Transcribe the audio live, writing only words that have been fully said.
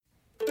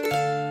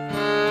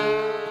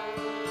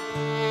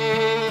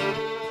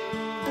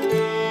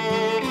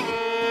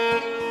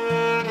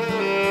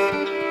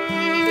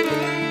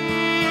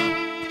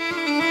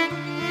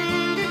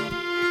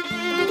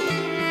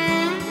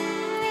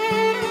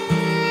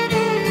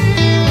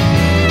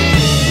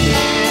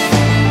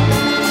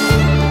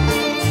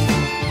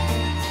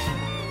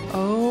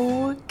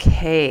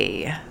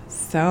Okay,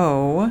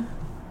 so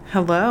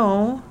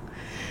hello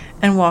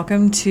and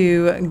welcome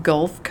to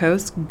Gulf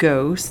Coast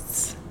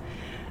Ghosts.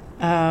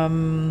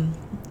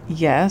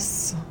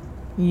 Yes,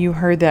 you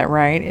heard that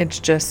right. It's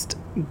just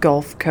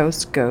Gulf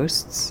Coast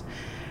Ghosts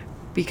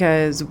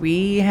because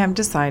we have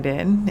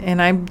decided, and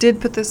I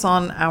did put this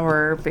on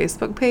our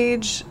Facebook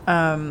page,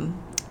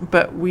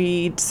 but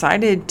we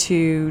decided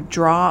to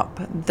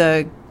drop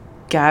the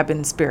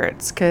Gavin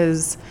Spirits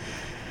because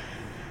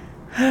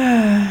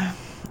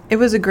it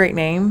was a great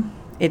name.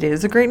 It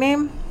is a great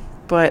name,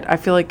 but I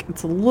feel like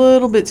it's a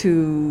little bit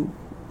too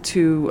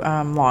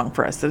long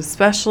for us,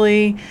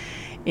 especially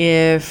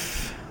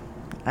if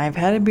I've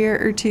had a beer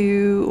or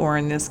two, or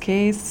in this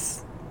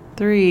case,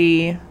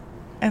 3.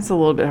 It's a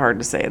little bit hard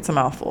to say. It's a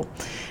mouthful.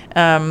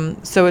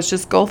 So it's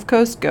just Gulf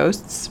Coast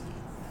Ghosts.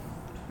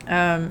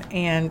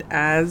 And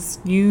as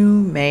you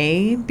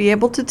may be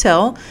able to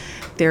tell,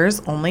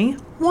 there's only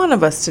one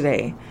of us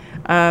today.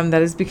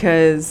 That is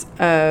because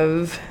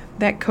of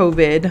that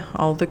COVID,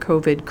 all the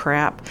COVID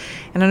crap.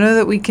 And I know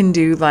that we can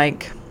do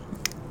like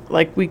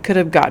we could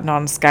have gotten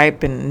on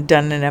Skype and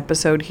done an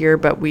episode here,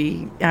 but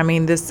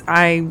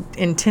I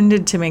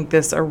intended to make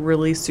this a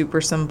really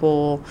super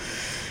simple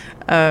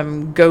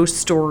ghost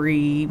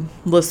story,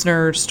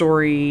 listener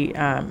story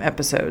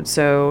episode.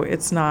 So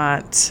it's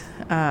not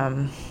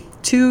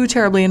too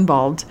terribly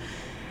involved.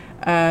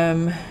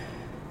 I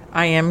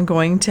am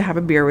going to have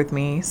a beer with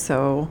me,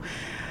 so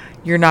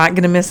you're not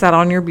going to miss out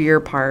on your beer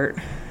part.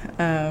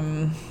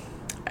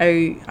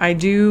 I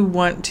do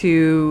want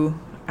to,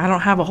 I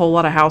don't have a whole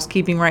lot of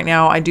housekeeping right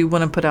now. I do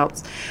want to put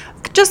out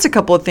just a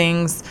couple of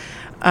things.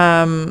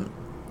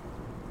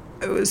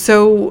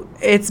 So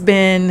it's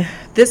been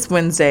this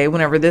Wednesday,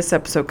 whenever this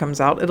episode comes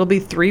out, it'll be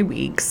 3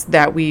 weeks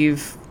that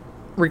we've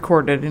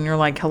recorded, and you're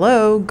like,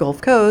 hello,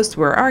 Gulf Coast,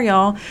 where are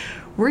y'all?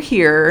 We're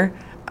here.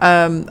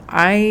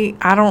 I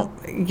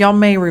don't, y'all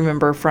may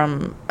remember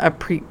from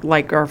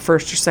our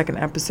first or second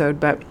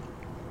episode, but,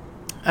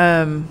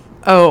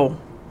 oh,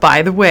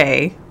 by the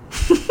way,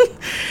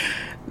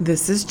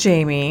 this is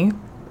Jamie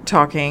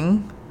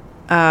talking.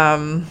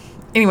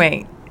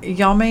 Anyway,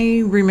 y'all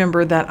may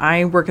remember that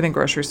I work in a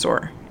grocery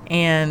store,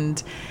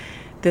 and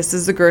this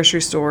is a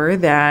grocery store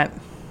that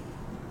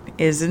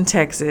is in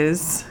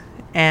Texas,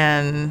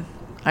 and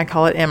I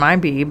call it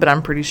MIB, but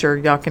I'm pretty sure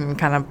y'all can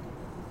kind of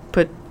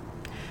put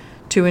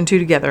 2 and 2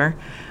 together.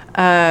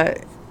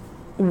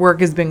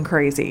 Work has been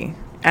crazy.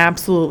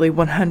 Absolutely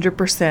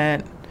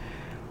 100%,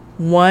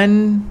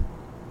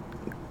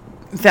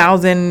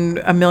 1,000,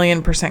 a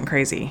million %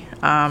 crazy.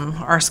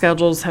 Our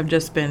schedules have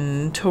just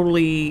been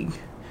totally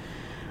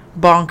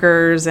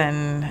bonkers,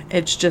 and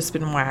it's just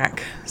been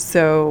whack.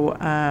 So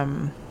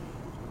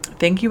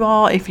thank you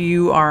all if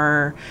you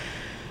are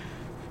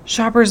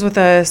shoppers with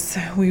us.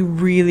 We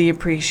really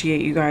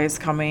appreciate you guys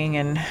coming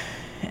and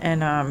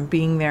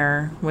being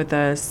there with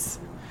us.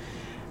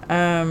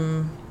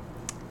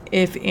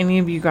 If any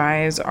of you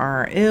guys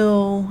are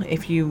ill,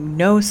 if you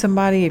know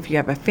somebody, if you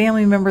have a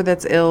family member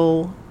that's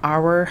ill,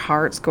 our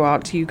hearts go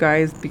out to you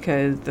guys,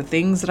 because the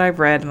things that I've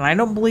read, and I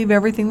don't believe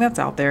everything that's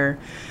out there,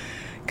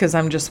 because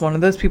I'm just one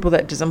of those people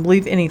that doesn't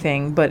believe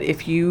anything, but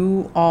if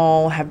you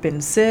all have been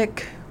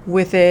sick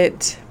with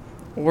it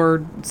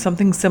or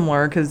something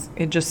similar, because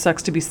it just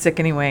sucks to be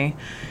sick anyway,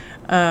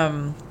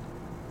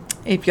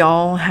 if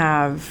y'all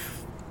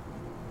have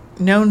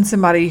known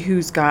somebody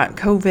who's got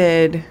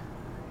COVID,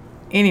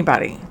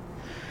 anybody,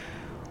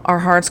 our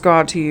hearts go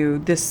out to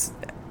you. It's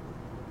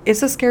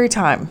a scary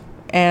time,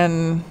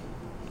 and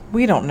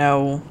we don't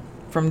know.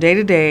 From day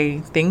to day,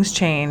 things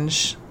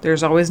change.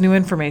 There's always new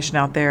information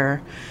out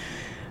there.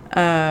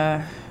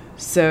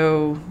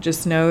 So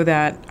just know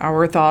that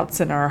our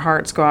thoughts and our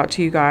hearts go out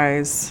to you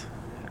guys.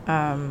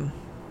 You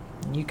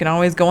can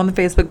always go on the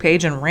Facebook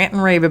page and rant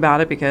and rave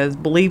about it, because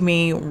believe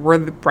me, we're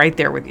right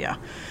there with you.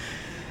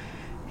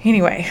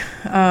 Anyway,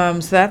 so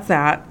that's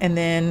that. And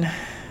then,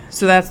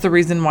 so that's the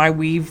reason why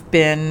we've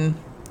been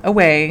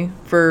away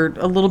for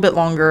a little bit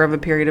longer of a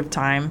period of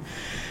time.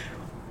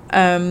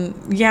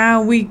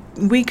 Yeah,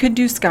 we could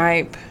do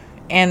Skype,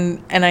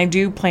 and I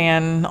do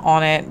plan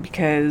on it,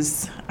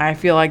 because I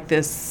feel like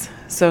this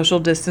social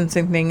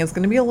distancing thing is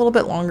going to be a little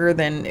bit longer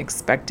than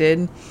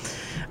expected,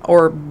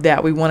 or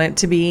that we want it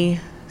to be.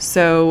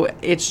 So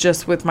it's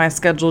just, with my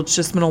schedule, it's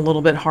just been a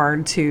little bit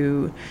hard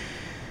to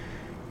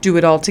do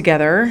it all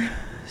together.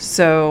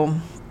 So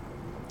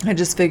I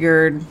just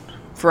figured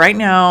for right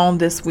now,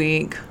 this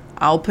week,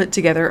 I'll put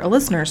together a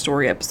listener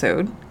story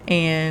episode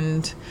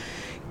and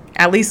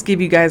at least give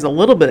you guys a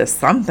little bit of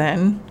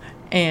something,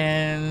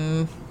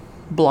 and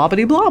blah,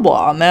 blah, blah,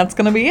 blah. And that's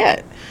going to be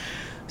it.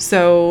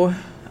 So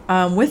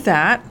with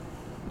that,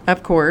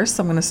 of course,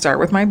 I'm going to start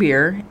with my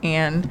beer.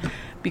 And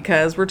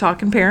because we're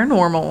talking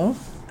paranormal,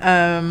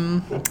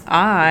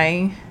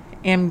 I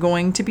am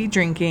going to be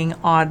drinking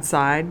Odd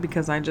Side,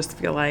 because I just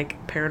feel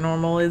like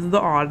paranormal is the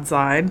odd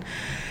side.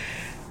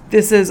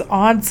 This is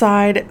Odd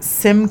Side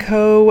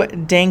Simcoe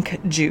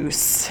Dank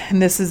Juice,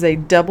 and this is a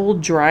double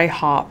dry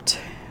hopped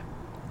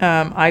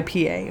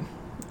IPA.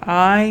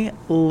 I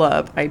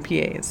love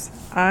IPAs.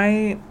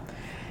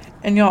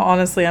 And y'all,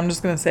 honestly, I'm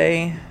just going to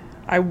say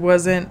I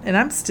wasn't, and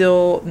I'm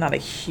still not a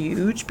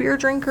huge beer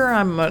drinker.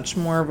 I'm much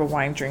more of a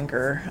wine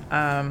drinker.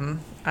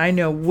 I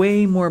know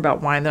way more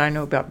about wine than I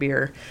know about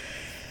beer.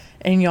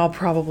 And y'all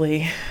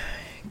probably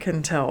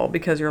can tell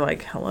because you're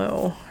like,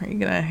 hello, are you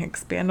going to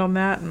expand on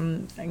that?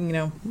 And,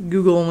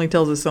 Google only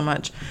tells us so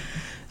much.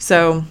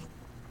 So,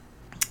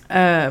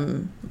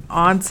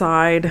 Odd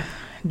Side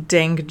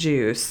Dank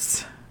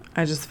Juice.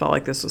 I just felt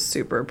like this was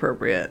super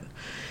appropriate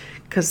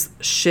because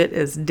shit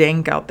is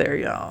dank out there,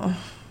 y'all.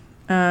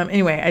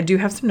 Anyway, I do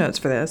have some notes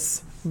for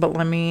this, but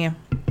let me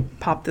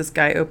pop this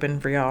guy open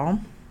for y'all.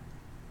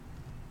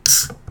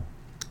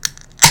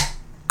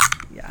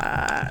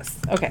 Yes.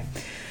 Okay.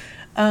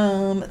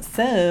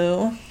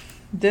 So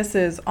this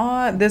is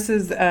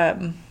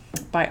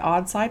by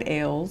Odd Side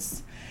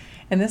Ales,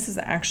 and this is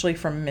actually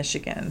from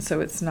Michigan,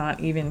 so it's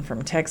not even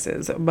from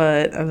Texas,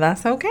 but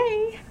that's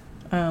okay.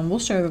 We'll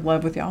share the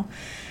love with y'all.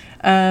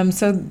 Odd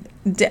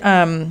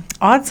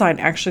Side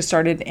actually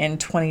started in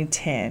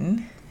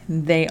 2010.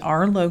 They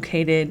are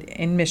located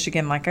in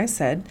Michigan, like I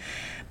said,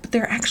 but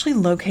they're actually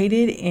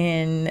located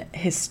in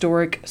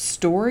historic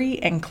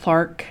Story and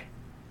Clark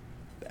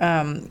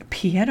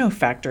piano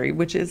factory,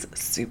 which is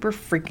super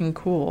freaking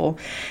cool.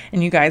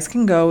 And you guys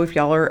can go if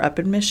y'all are up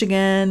in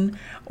Michigan,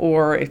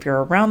 or if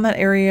you're around that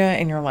area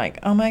and you're like,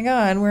 oh my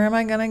God, where am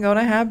I going to go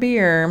to have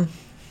beer?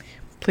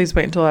 Please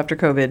wait until after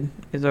COVID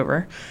is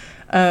over.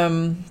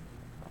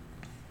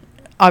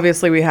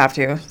 Obviously we have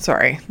to.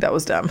 Sorry, that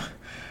was dumb.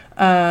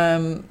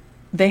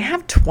 They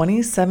have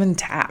 27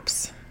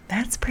 taps.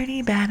 That's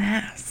pretty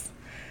badass.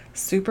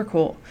 Super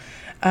cool.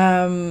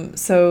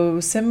 So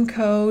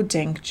Simcoe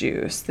Dank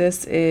Juice.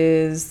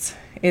 It's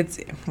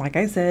like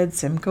I said,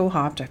 Simcoe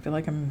hopped. I feel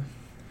like I'm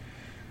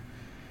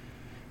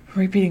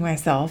repeating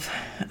myself.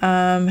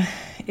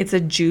 It's a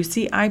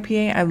juicy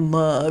IPA. I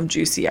love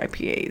juicy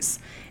IPAs.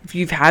 If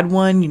you've had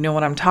one, you know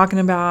what I'm talking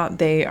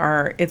about.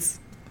 It's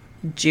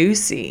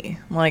juicy.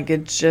 Like,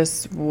 it's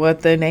just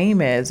what the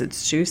name is.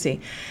 It's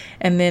juicy.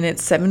 And then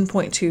it's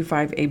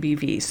 7.25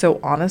 ABV. So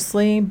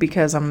honestly,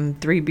 because I'm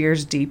 3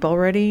 beers deep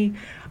already,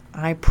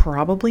 I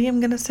probably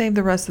am going to save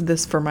the rest of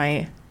this for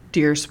my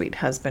dear sweet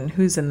husband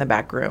who's in the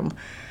back room.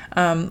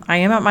 I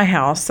am at my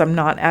house.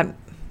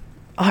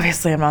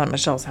 Obviously I'm not at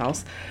Michelle's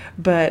house,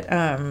 but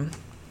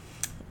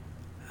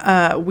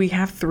we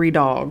have 3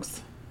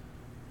 dogs.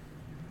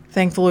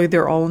 Thankfully,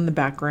 they're all in the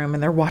back room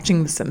and they're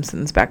watching The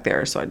Simpsons back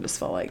there. So I just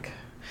felt like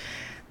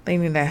they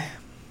need to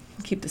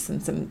keep the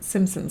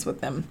Simpsons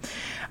with them.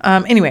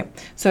 Anyway,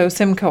 so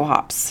Simcoe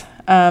hops.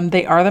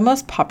 They are the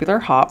most popular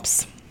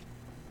hops.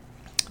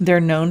 They're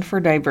known for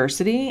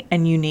diversity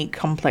and unique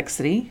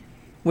complexity,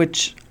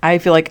 which I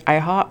feel like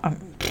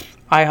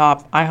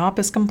IHOP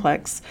is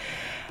complex.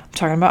 I'm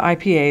talking about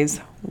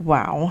IPAs.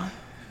 Wow.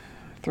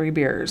 3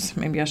 beers.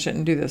 Maybe I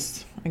shouldn't do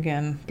this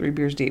again. 3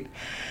 beers deep.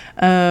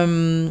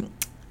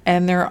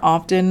 And they're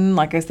often,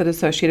 like I said,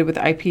 associated with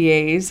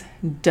IPAs,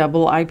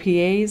 double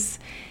IPAs,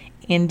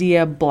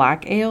 India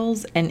Black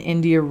Ales, and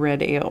India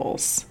Red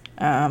Ales.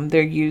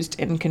 They're used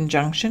in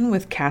conjunction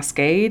with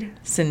Cascade,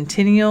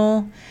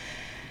 Centennial,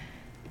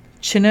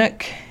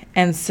 Chinook,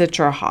 and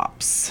Citra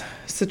hops.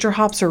 Citra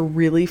hops are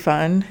really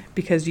fun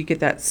because you get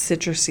that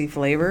citrusy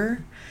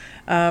flavor.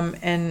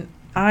 And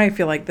I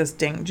feel like this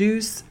dank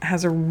juice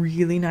has a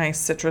really nice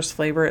citrus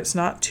flavor. It's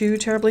not too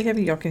terribly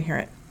heavy. Y'all can hear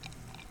it.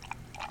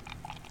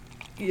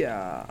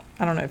 Yeah,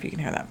 I don't know if you can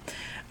hear that.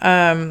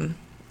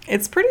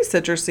 It's pretty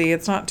citrusy.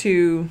 It's not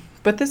too,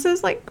 but this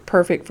is like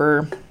perfect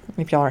for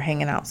if y'all are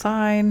hanging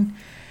outside,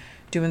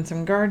 doing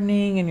some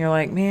gardening, and you're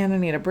like, man, I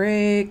need a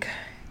break.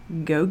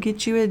 Go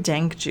get you a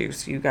dank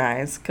juice, you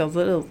guys, because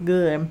it is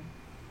good.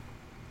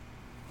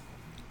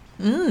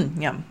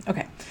 Yum.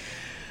 Okay.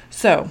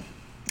 So,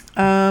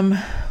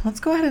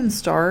 let's go ahead and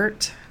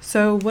start.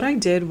 So what I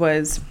did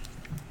was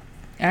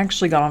I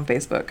actually got on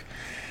Facebook.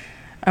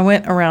 I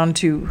went around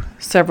to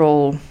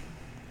several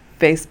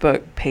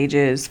Facebook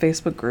pages,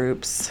 Facebook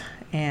groups,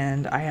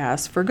 and I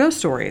asked for ghost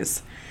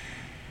stories.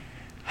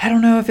 I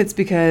don't know if it's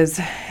because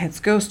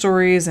it's ghost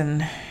stories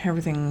and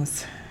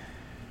everything's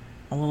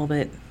a little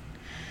bit,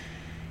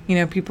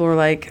 people are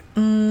like,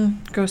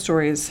 ghost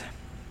stories.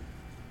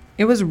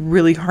 It was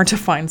really hard to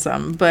find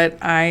some, but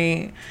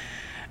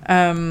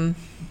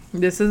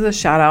this is a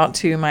shout out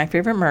to My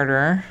Favorite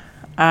Murder.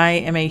 I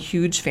am a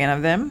huge fan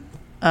of them.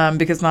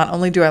 Because not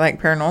only do I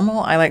like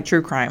paranormal, I like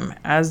true crime,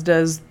 as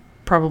does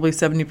probably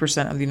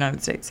 70% of the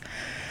United States.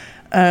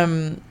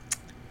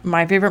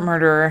 My Favorite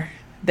Murder,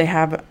 they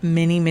have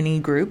many,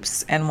 many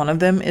groups, and one of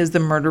them is the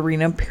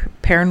Murderina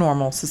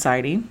Paranormal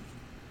Society.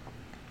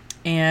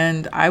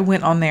 And I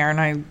went on there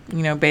and I,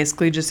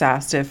 basically just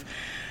asked if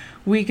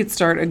we could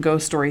start a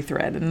ghost story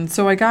thread. And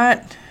so I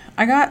got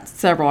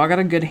several. I got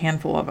a good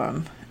handful of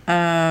them.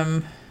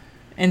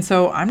 And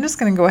so I'm just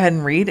going to go ahead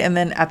and read, and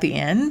then at the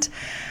end,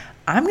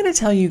 I'm going to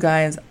tell you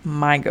guys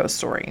my ghost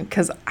story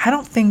because I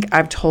don't think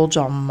I've told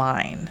y'all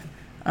mine.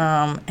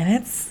 And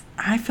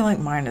I feel like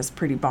mine is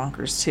pretty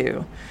bonkers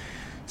too.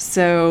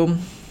 So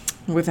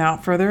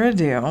without further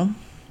ado,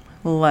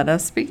 let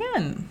us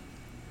begin.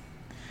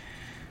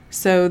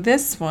 So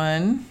this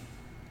one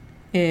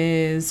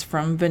is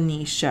from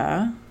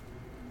Venetia.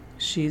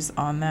 She's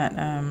on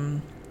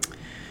the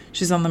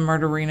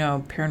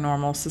Murderino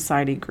Paranormal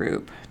Society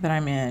group that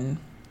I'm in.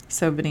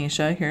 So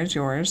Venetia, here's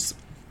yours.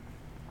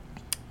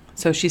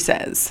 So she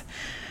says,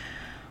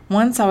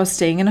 once I was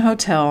staying in a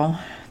hotel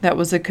that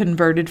was a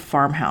converted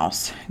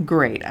farmhouse.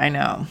 Great, I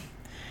know.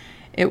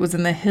 It was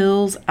in the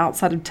hills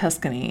outside of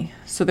Tuscany,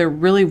 so there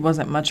really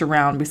wasn't much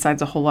around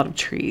besides a whole lot of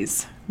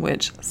trees,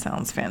 which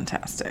sounds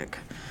fantastic.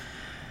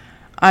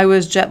 I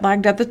was jet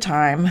lagged at the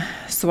time,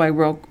 so I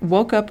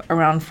woke up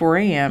around 4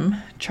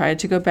 a.m., tried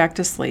to go back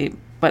to sleep,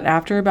 but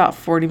after about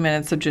 40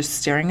 minutes of just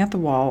staring at the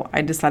wall,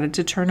 I decided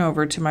to turn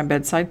over to my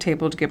bedside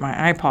table to get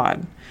my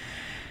iPod.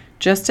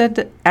 Just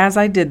as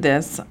I did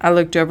this, I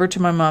looked over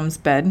to my mom's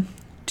bed,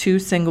 2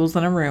 singles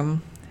in a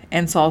room,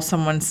 and saw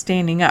someone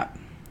standing up.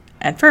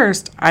 At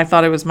first, I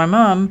thought it was my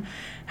mom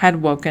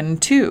had woken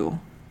too,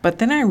 but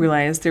then I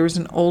realized there was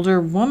an older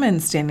woman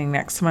standing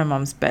next to my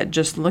mom's bed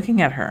just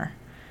looking at her.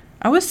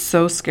 I was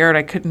so scared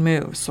I couldn't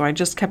move, so I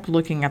just kept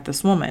looking at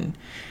this woman.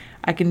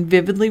 I can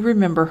vividly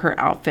remember her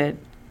outfit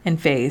and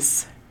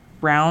face,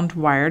 round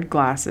wired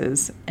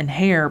glasses, and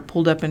hair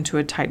pulled up into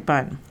a tight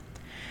bun.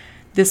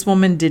 This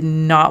woman did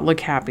not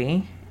look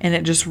happy, and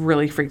it just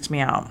really freaked me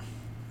out.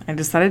 I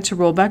decided to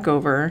roll back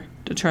over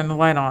to turn the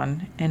light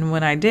on, and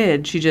when I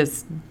did, she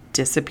just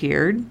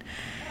disappeared.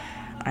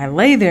 I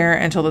lay there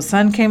until the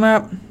sun came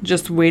up,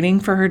 just waiting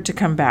for her to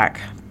come back,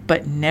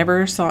 but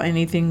never saw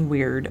anything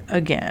weird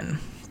again.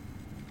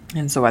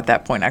 And so at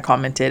that point, I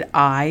commented,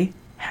 I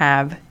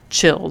have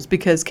chills,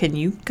 because can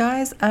you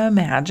guys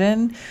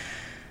imagine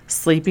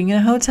sleeping in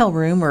a hotel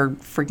room or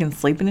freaking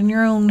sleeping in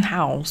your own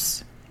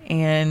house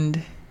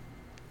and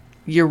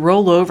you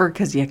roll over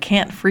because you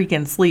can't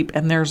freaking sleep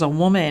and there's a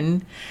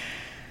woman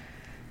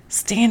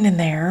standing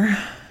there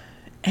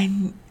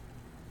and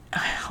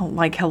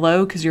like,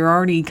 hello, because you're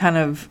already kind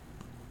of,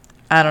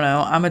 I don't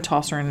know, I'm a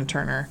tosser and a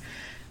turner,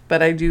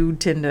 but I do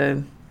tend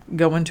to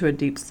go into a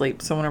deep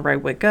sleep. So whenever I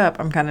wake up,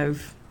 I'm kind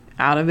of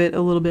out of it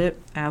a little bit,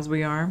 as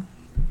we are.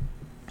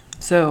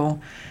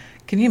 So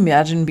can you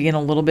imagine being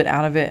a little bit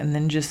out of it and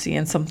then just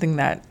seeing something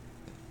that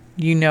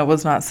you know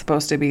was not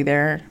supposed to be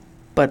there,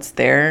 but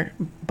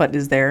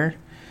is there?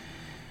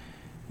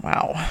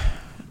 Wow.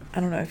 I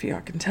don't know if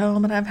y'all can tell,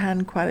 but I've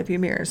had quite a few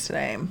beers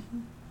today.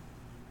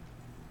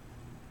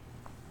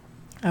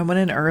 I went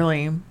in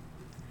early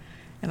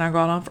and I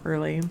got off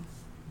early,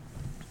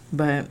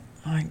 but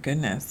my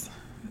goodness,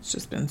 it's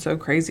just been so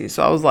crazy.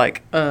 So I was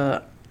like,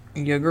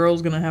 your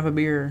girl's gonna have a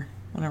beer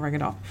whenever I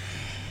get off.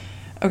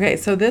 Okay,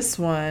 so this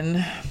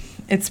one,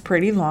 it's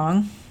pretty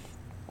long,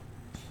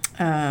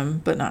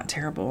 but not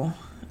terrible.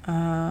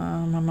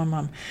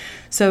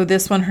 So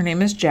this one, her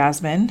name is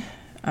Jasmine.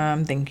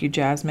 Thank you,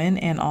 Jasmine,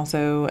 and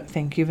also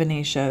thank you,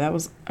 Venetia. That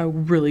was a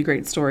really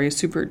great story.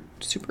 Super,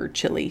 super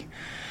chilly.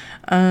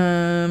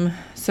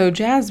 So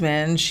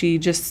Jasmine, she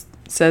just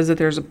says that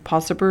there's a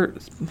possible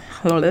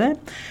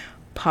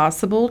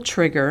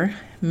trigger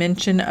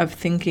mention of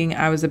thinking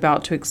I was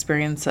about to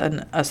experience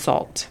an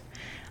assault.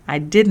 I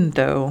didn't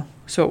though,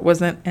 so it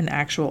wasn't an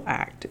actual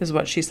act, is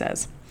what she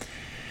says.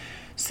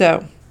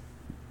 So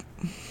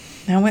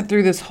I went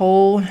through this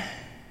whole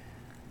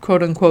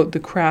quote unquote the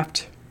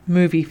Craft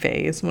movie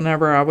phase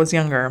whenever I was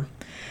younger.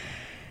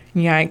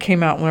 Yeah, it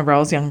came out whenever I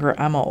was younger.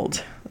 I'm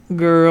old.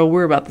 Girl,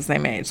 we're about the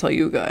same age, so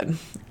you good.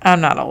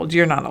 I'm not old.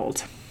 You're not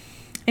old.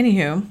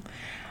 Anywho,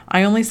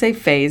 I only say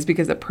phase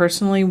because it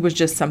personally was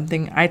just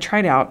something I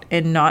tried out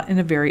and not in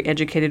a very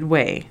educated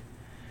way.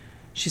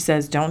 She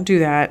says, don't do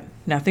that.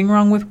 Nothing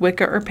wrong with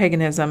Wicca or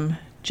paganism.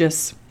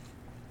 Just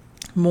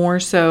more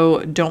so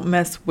don't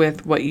mess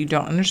with what you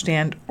don't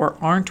understand or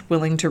aren't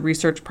willing to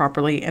research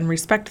properly and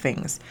respect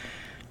things.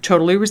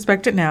 Totally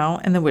respect it now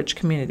in the witch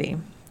community.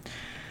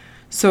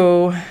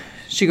 So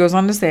she goes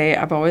on to say,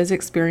 I've always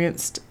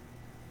experienced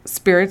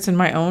spirits in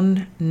my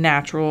own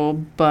natural,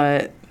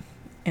 but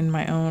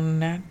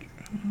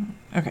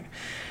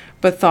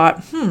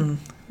thought,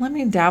 let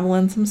me dabble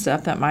in some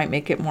stuff that might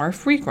make it more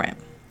frequent.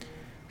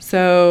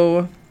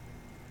 So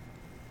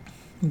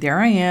there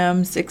I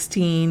am,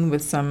 16,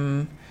 with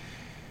some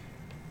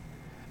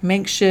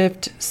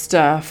makeshift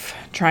stuff,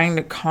 trying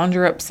to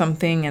conjure up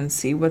something and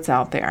see what's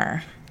out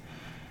there.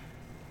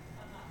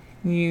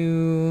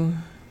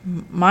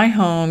 My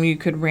home, you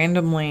could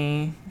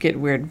randomly get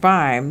weird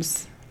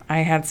vibes. I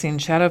had seen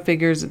shadow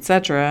figures,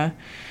 etc.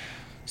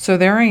 So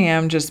there I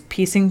am, just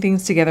piecing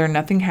things together.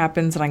 Nothing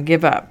happens and I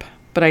give up.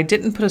 But I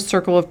didn't put a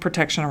circle of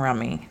protection around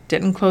me.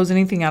 Didn't close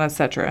anything out,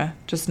 etc.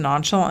 Just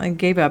nonchalantly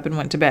gave up and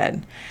went to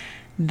bed.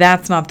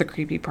 That's not the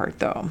creepy part,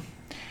 though.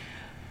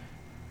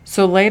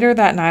 So later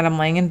that night, I'm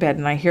laying in bed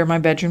and I hear my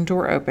bedroom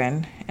door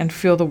open and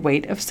feel the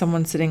weight of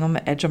someone sitting on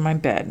the edge of my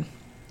bed.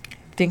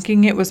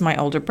 Thinking it was my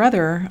older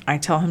brother, I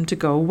tell him to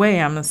go away,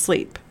 I'm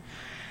asleep.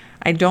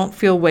 I don't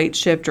feel weight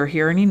shift or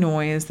hear any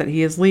noise that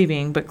he is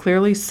leaving, but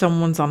clearly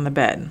someone's on the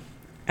bed.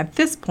 At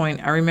this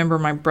point, I remember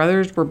my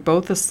brothers were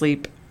both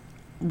asleep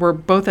were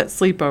both at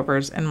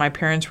sleepovers and my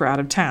parents were out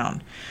of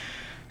town.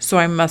 So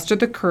I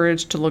mustered the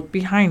courage to look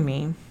behind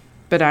me,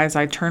 but as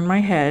I turned my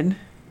head,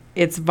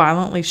 it's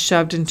violently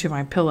shoved into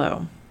my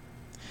pillow.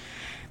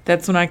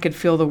 That's when I could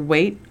feel the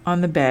weight on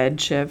the bed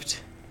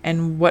shift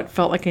and what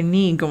felt like a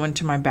knee go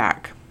into my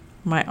back.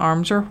 My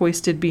arms are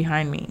hoisted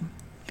behind me.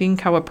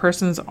 Think how a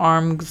person's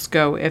arms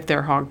go if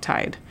they're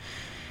hogtied,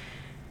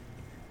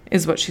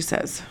 is what she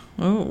says.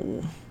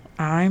 Oh,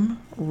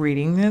 I'm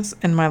reading this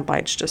and my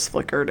lights just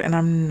flickered, and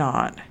I'm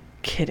not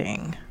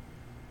kidding.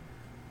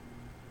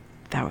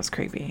 That was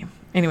creepy.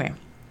 Anyway,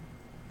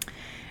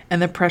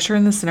 and the pressure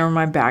in the center of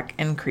my back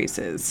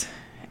increases.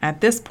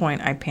 At this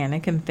point, I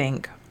panic and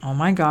think, oh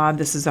my God,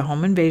 this is a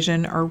home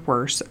invasion or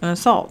worse, an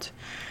assault.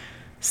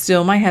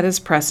 Still, my head is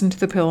pressed into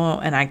the pillow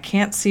and I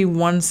can't see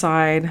one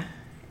side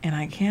and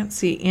I can't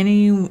see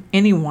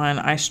anyone.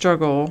 I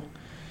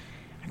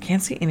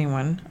can't see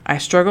anyone. I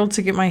struggled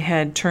to get my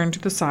head turned to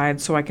the side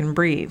so I can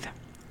breathe.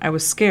 I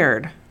was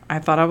scared. I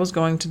thought I was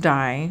going to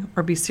die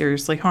or be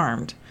seriously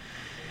harmed.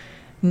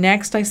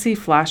 Next, I see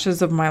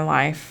flashes of my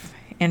life,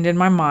 and in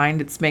my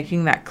mind, it's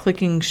making that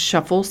clicking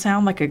shuffle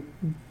sound like a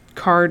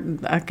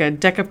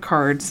deck of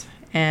cards,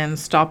 and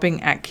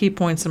stopping at key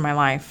points in my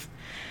life.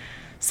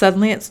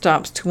 Suddenly, it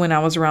stops to when I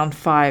was around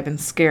 5 and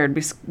scared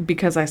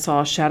because I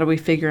saw a shadowy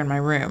figure in my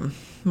room.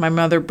 My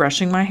mother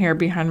brushing my hair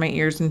behind my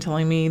ears and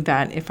telling me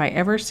that if I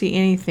ever see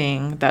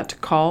anything, that to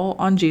call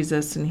on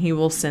Jesus and he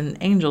will send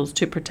angels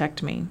to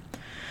protect me.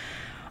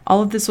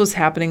 All of this was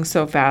happening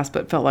so fast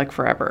but felt like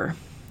forever.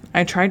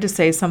 I tried to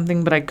say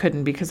something but I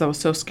couldn't because I was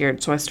so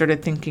scared, so I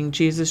started thinking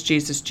Jesus,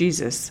 Jesus,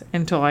 Jesus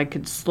until I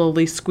could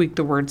slowly squeak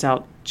the words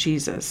out,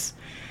 Jesus.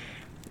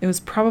 It was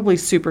probably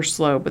super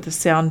slow, but the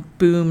sound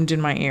boomed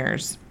in my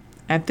ears.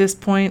 At this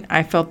point,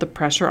 I felt the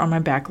pressure on my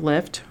back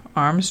lift,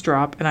 arms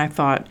drop, and I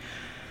thought,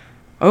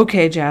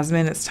 okay,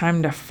 Jasmine, it's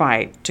time to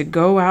fight, to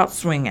go out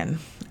swinging.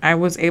 I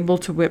was able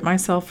to whip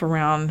myself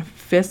around,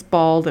 fist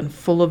balled and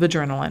full of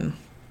adrenaline.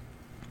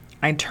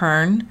 I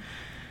turn.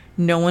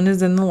 No one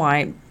is in the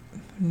light.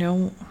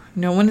 No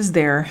one is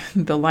there.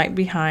 The light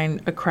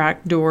behind a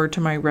cracked door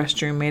to my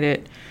restroom made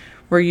it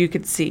where you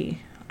could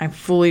see. I'm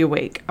fully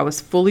awake. I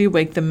was fully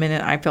awake the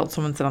minute I felt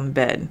someone sit on the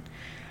bed.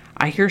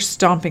 I hear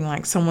stomping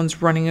like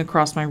someone's running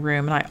across my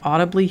room, and I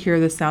audibly hear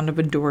the sound of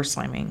a door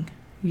slamming.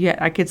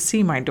 Yet I could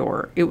see my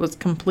door. It was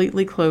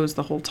completely closed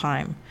the whole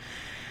time.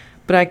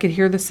 But I could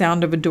hear the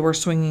sound of a door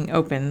swinging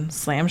open,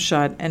 slam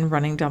shut, and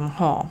running down the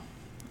hall.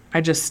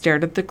 I just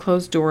stared at the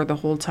closed door the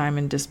whole time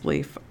in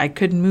disbelief. I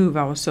couldn't move.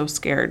 I was so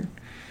scared.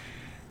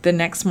 The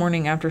next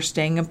morning, after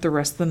staying up the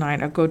rest of the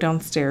night, I go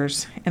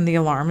downstairs, and the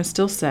alarm is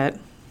still set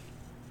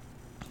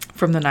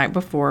from the night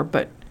before,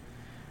 but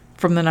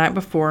from the night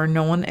before,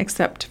 no one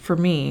except for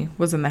me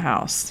was in the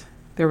house.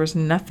 There was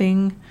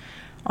nothing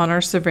on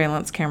our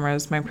surveillance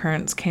cameras. My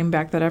parents came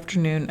back that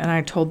afternoon, and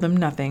I told them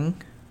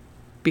nothing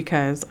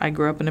because I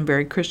grew up in a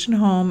very Christian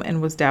home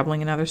and was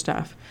dabbling in other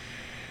stuff.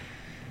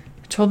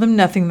 I told them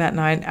nothing that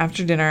night.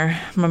 After dinner,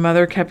 my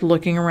mother kept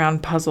looking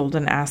around puzzled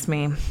and asked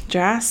me,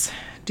 Jas,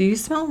 do you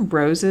smell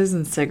roses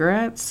and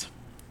cigarettes?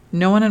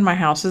 No one in my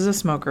house is a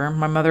smoker.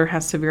 My mother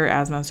has severe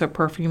asthma, so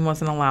perfume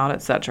wasn't allowed,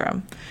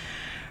 etc.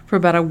 For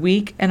about a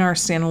week in our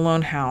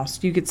standalone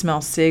house, you could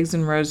smell cigs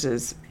and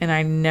roses, and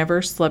I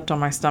never slept on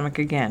my stomach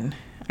again.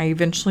 I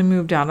eventually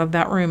moved out of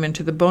that room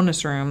into the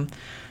bonus room,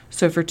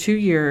 so for 2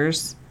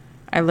 years,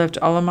 I left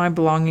all of my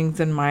belongings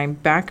in my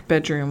back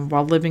bedroom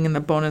while living in the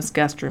bonus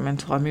guest room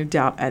until I moved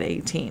out at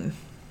 18.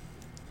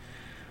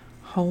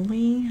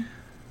 Holy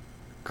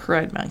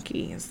crud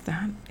monkeys.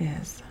 That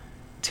is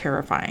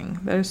terrifying.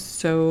 That is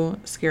so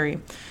scary.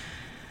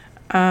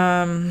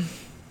 I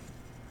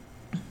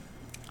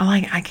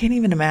can't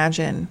even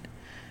imagine.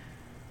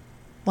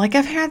 Like,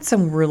 I've had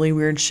some really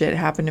weird shit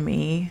happen to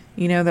me,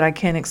 that I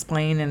can't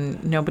explain,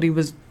 and nobody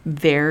was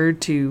there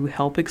to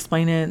help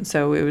explain it,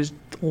 so it was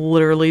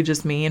literally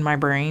just me and my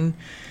brain,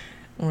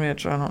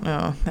 which, I don't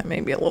know, that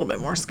may be a little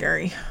bit more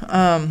scary.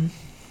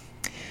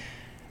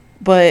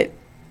 But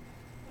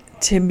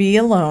to be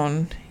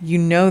alone,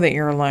 that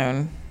you're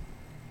alone,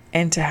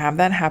 and to have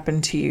that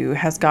happen to you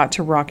has got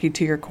to rock you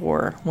to your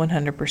core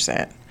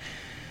 100%.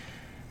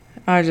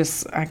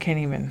 I can't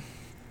even.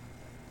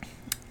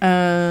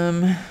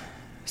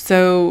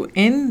 So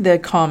in the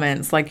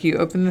comments, like, you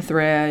open the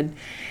thread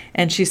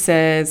and she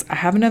says, I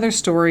have another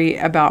story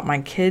about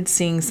my kid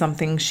seeing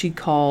something she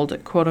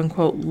called quote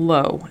unquote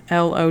low,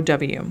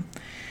 L-O-W.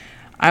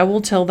 I will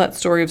tell that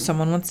story if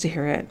someone wants to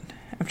hear it.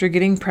 After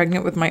getting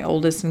pregnant with my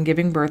oldest and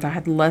giving birth, I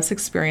had less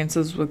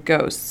experiences with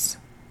ghosts.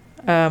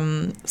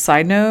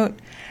 Side note,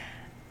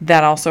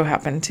 that also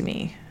happened to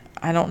me.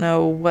 I don't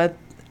know what.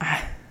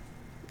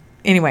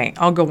 Anyway,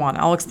 I'll go on.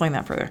 I'll explain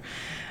that further.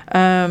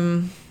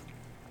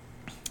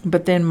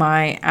 But then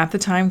my, at the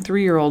time,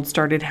 3-year-old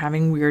started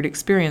having weird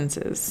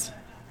experiences.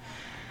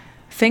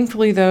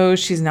 Thankfully, though,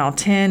 she's now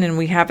 10 and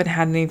we haven't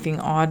had anything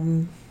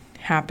odd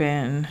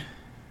happen.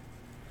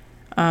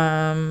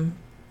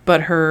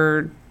 But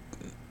her,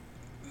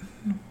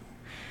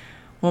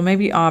 well,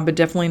 maybe odd, but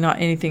definitely not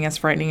anything as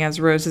frightening as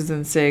roses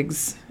and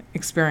cigs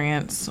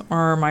experience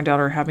or my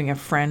daughter having a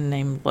friend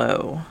named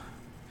Lo.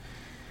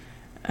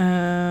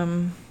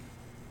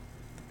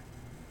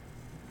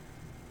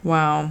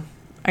 Wow.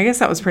 I guess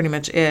that was pretty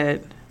much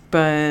it.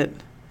 But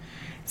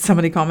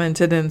somebody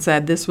commented and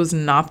said, this was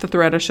not the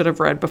thread I should have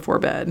read before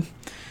bed.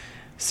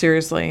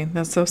 Seriously,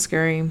 that's so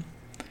scary.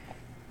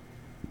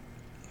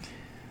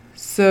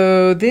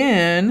 So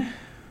then,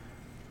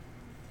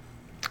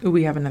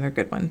 we have another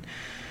good one.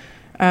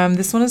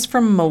 This one is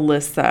from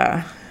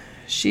Melissa.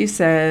 She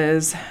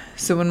says,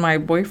 so when my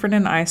boyfriend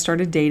and I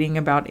started dating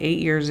about 8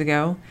 years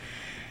ago,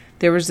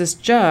 there was this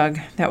jug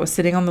that was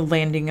sitting on the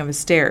landing of his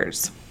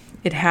stairs.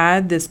 It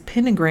had this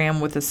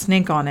pentagram with a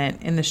snake on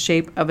it in the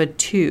shape of a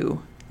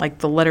 2, like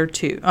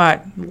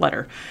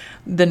the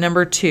the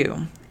number 2.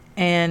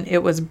 And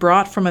it was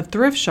bought from a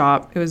thrift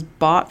shop,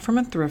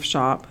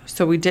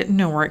 so we didn't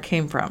know where it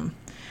came from.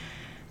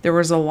 There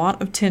was a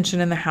lot of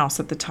tension in the house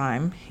at the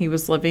time. He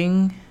was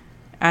living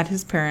at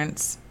his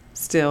parents'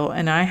 still,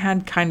 and I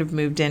had kind of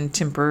moved in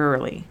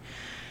temporarily.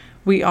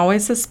 We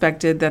always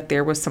suspected that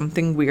there was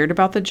something weird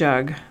about the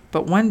jug,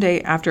 but one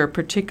day after a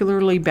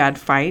particularly bad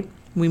fight,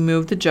 we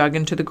moved the jug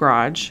into the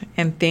garage,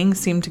 and things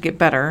seemed to get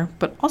better,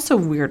 but also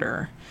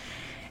weirder.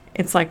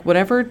 It's like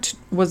whatever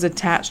was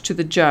attached to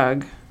the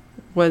jug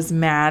was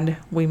mad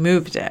we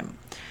moved it.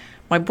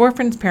 My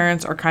boyfriend's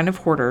parents are kind of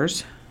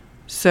hoarders,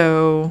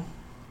 so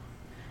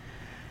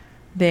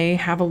they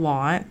have a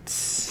lot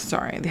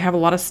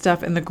of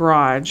stuff in the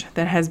garage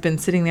that has been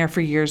sitting there for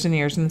years and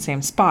years in the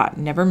same spot.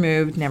 Never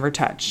moved, never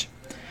touched.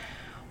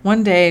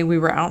 One day we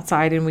were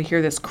outside and we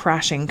hear this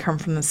crashing come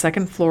from the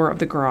second floor of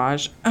the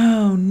garage.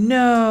 Oh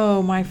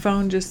no, my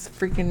phone just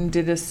freaking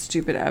did a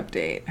stupid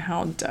update.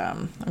 How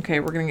dumb. Okay,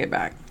 we're going to get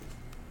back.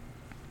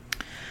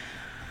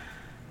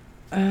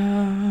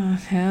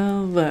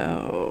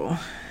 Hello.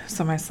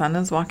 So my son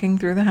is walking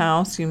through the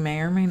house. You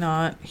may or may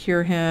not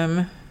hear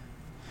him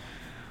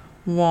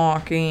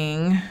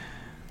walking.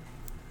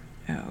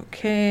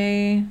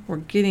 Okay, we're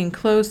getting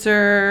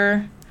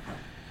closer.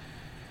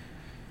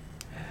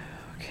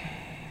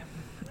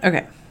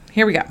 Okay,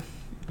 here we go.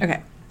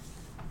 Okay.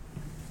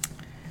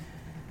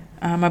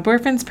 My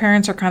boyfriend's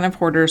parents are kind of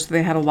hoarders, so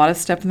they had a lot of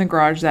stuff in the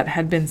garage that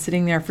had been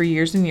sitting there for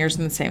years and years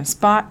in the same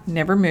spot,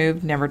 never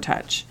moved, never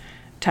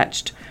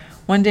touched.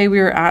 One day we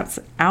were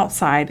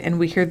outside and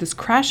we hear this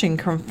crashing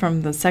come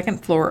from the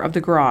second floor of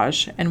the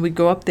garage, and we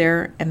go up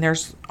there and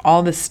there's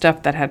all this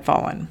stuff that had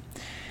fallen.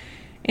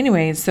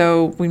 Anyway,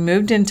 so we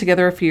moved in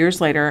together a few years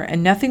later,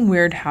 and nothing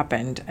weird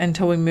happened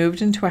until we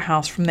moved into a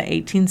house from the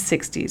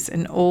 1860s,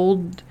 an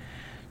old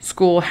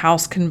school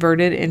house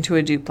converted into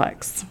a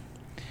duplex.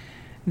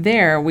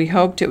 There, we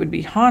hoped it would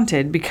be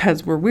haunted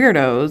because we're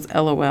weirdos,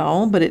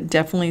 lol, but it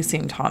definitely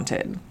seemed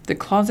haunted. The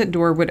closet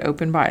door would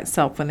open by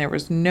itself when there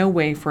was no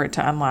way for it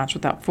to unlatch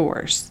without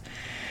force.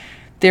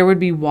 There would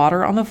be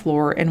water on the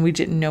floor, and we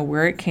didn't know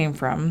where it came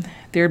from.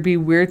 There'd be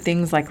weird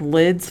things like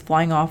lids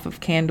flying off of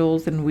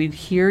candles, and we'd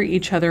hear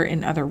each other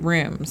in other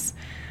rooms.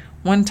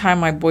 One time,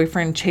 my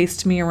boyfriend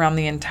chased me around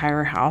the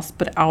entire house,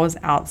 but I was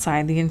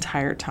outside the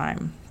entire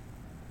time.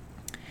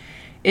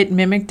 It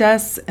mimicked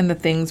us and the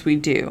things we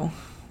do.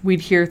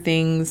 We'd hear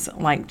things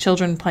like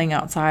children playing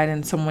outside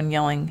and someone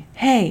yelling,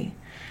 "Hey!"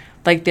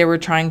 like they were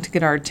trying to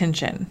get our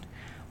attention.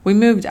 We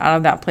moved out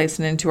of that place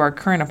and into our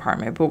current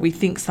apartment, but we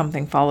think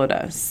something followed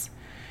us.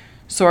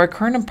 So our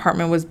current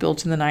apartment was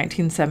built in the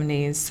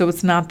 1970s, so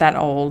it's not that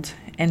old,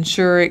 and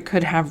sure, it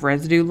could have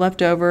residue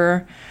left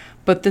over,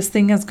 but this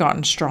thing has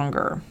gotten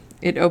stronger.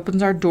 It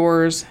opens our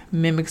doors,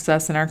 mimics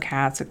us and our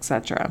cats,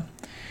 etc.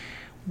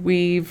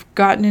 We've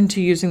gotten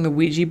into using the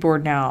Ouija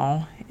board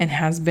now and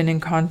has been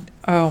in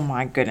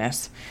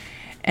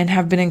and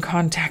have been in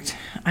contact.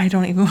 I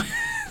don't even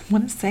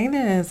want to say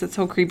this. It's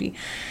so creepy.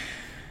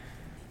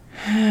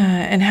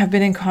 And have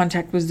been in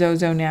contact with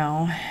Zozo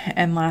now.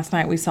 And last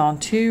night we saw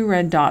 2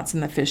 red dots in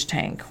the fish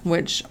tank,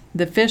 which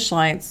the fish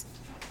lights...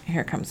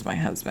 Here comes my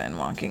husband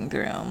walking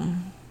through.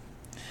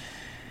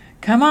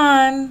 Come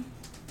on.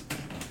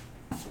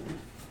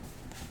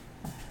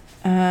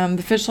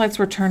 The fish lights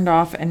were turned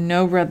off and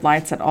no red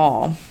lights at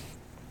all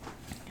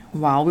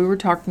while we were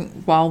talking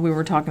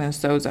to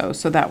Zozo,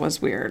 so that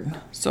was weird.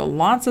 So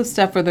lots of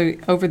stuff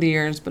over the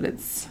years, but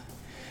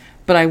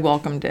I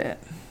welcomed it.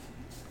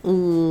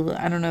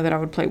 I don't know that I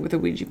would play with a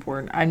Ouija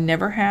board. I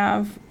never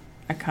have.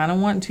 I kind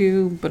of want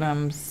to, but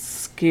I'm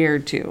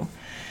scared to.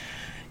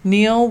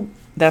 Neil,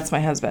 that's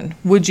my husband.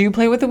 Would you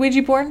play with a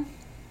Ouija board?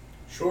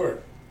 Sure.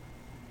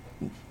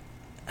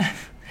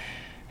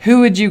 Who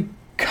would you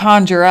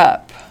conjure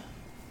up?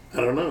 I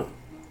don't know.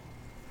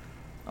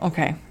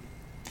 Okay.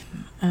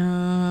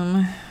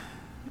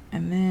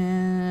 And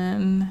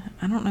then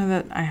I don't know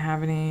that I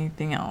have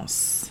anything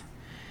else.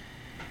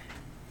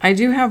 I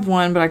do have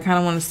one, but I kind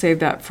of want to save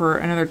that for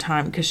another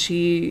time because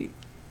she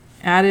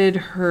added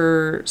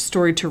her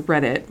story to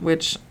Reddit,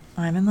 which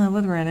I'm in love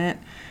with Reddit,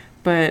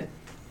 but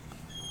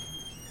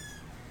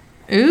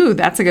ooh,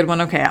 that's a good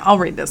one. Okay, I'll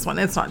read this one.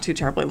 It's not too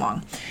terribly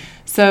long.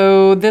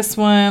 So this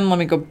one, let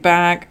me go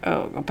back.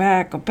 Oh, go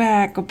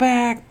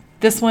back.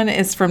 This one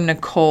is from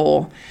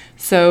Nicole.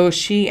 So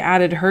she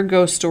added her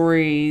ghost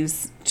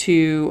stories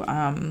to,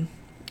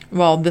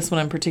 this one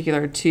in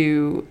particular,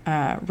 to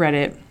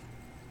Reddit.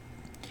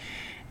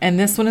 And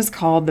this one is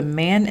called The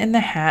Man in the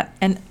Hat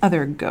and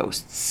Other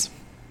Ghosts.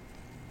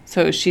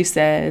 So she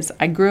says,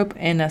 I grew up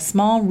in a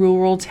small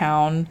rural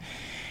town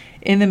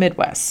in the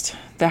Midwest.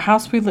 The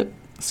house we lived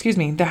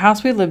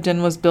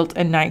in was built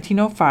in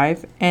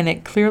 1905, and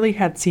it clearly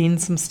had seen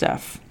some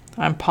stuff.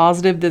 I'm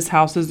positive this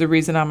house is the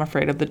reason I'm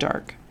afraid of the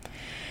dark.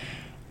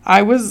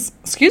 I was,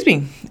 8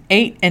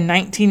 in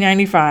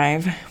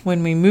 1995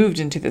 when we moved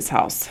into this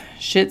house.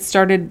 Shit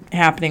started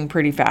happening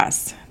pretty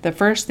fast. The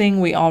first thing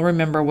we all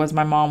remember was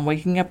my mom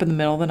waking up in the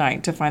middle of the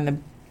night to find the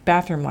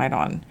bathroom light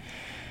on.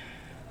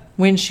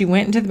 When she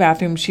went into the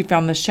bathroom, she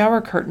found the shower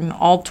curtain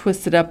all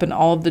twisted up and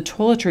all of the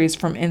toiletries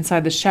from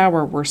inside the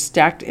shower were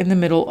stacked in the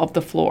middle of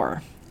the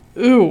floor.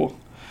 Ooh.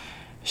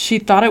 She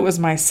thought it was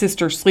my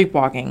sister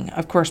sleepwalking.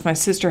 Of course, my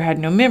sister had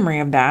no memory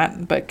of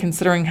that, but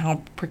considering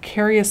how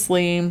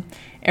precariously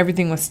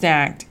everything was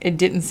stacked, it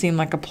didn't seem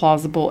like a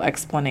plausible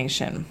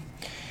explanation.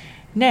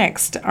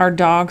 Next, our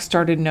dog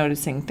started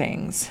noticing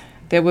things.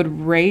 They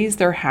would raise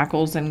their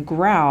hackles and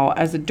growl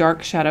as a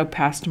dark shadow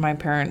passed my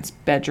parents'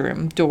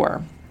 bedroom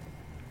door.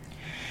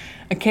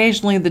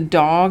 Occasionally, the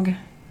dog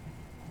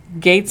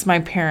gates my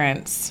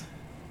parents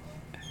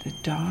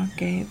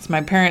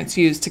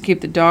used to keep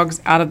the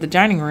dogs out of the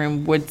dining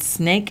room would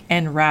snake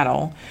and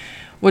rattle,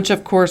 which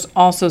of course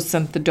also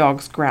sent the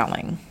dogs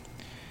growling.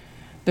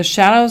 The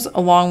shadows,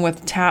 along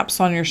with taps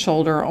on your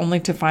shoulder only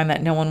to find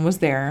that no one was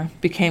there,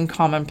 became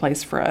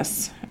commonplace for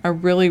us. A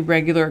really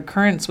regular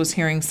occurrence was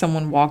hearing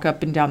someone walk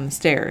up and down the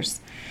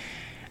stairs.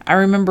 I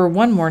remember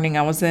one morning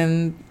I was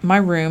in my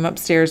room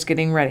upstairs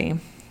getting ready.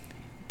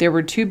 There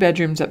were 2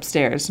 bedrooms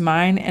upstairs,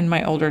 mine and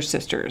my older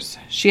sister's.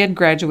 She had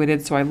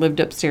graduated, so I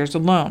lived upstairs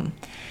alone.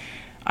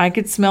 I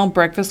could smell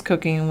breakfast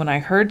cooking, and when I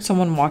heard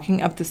someone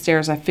walking up the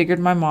stairs, I figured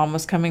my mom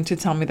was coming to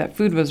tell me that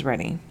food was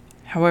ready.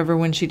 However,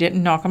 when she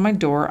didn't knock on my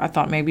door, I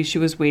thought maybe she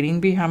was waiting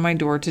behind my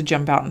door to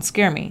jump out and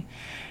scare me.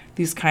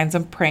 These kinds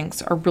of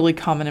pranks are really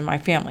common in my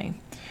family.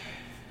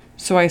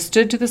 So I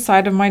stood to the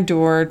side of my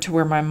door to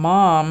where my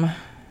mom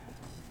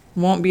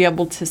won't be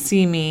able to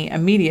see me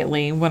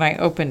immediately when I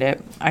opened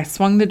it. I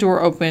swung the door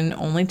open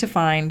only to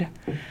find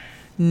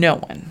no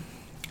one.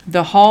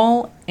 The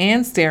hall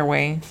and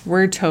stairway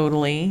were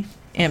totally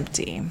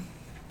empty.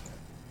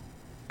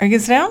 Are you gonna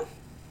sit down?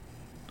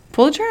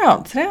 Pull the chair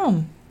out. Sit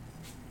down.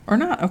 Or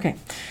not. Okay.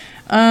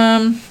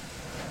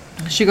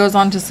 She goes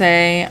on to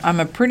say, I'm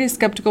a pretty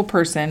skeptical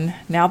person.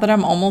 Now that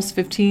I'm almost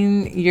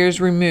 15 years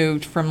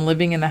removed from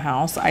living in the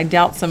house, I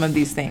doubt some of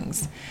these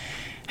things.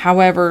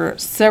 However,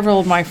 several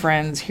of my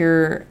friends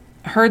here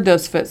heard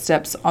those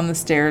footsteps on the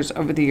stairs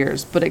over the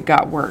years, but it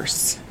got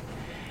worse.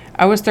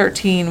 I was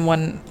 13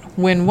 when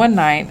one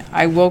night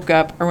I woke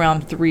up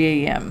around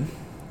 3 a.m.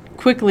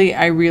 Quickly,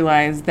 I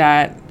realized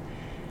that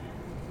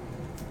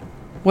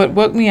what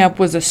woke me up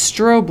was a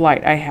strobe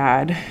light I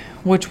had,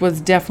 which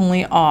was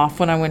definitely off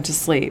when I went to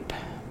sleep,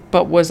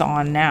 but was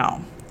on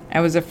now. I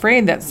was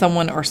afraid that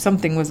someone or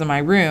something was in my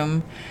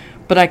room,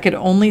 but I could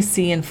only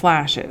see in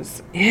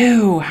flashes.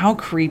 Ew, how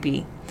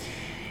creepy.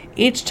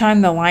 Each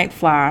time the light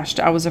flashed,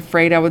 I was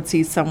afraid I would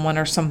see someone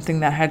or something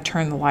that had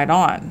turned the light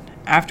on.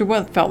 After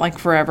what felt like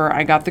forever,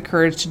 I got the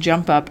courage to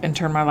jump up and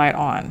turn my light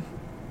on.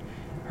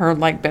 Her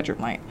bedroom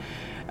light.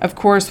 Of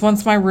course,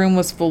 once my room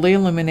was fully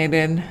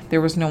illuminated, there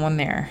was no one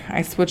there.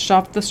 I switched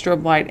off the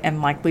strobe light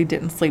and likely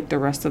didn't sleep the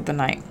rest of the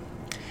night.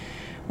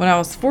 When I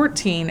was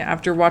 14,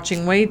 after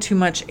watching way too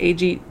much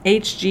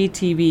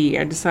HGTV,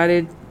 I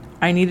decided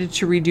I needed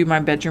to redo my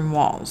bedroom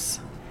walls.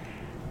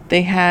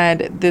 They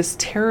had this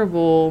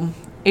terrible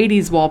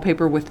 80s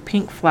wallpaper with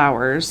pink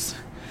flowers.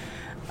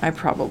 I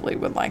probably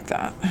would like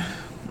that.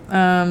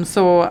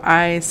 So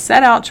I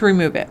set out to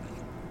remove it.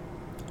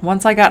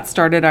 Once I got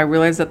started, I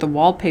realized that the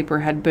wallpaper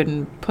had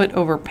been put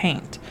over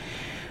paint,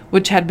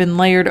 which had been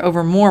layered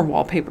over more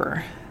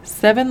wallpaper.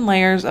 7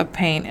 layers of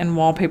paint and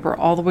wallpaper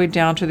all the way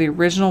down to the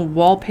original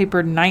wallpaper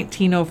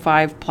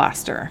 1905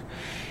 plaster.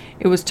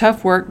 It was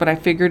tough work, but I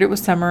figured it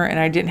was summer and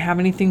I didn't have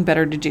anything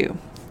better to do.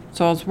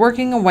 So I was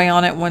working away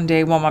on it one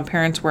day while my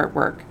parents were at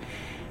work.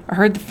 I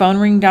heard the phone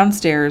ring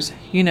downstairs,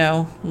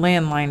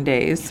 landline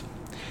days.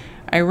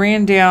 I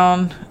ran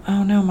down.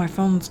 Oh no, my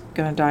phone's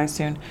gonna die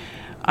soon.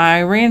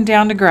 I ran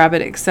down to grab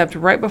it, except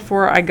right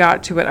before I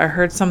got to it, I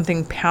heard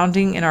something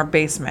pounding in our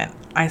basement.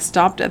 I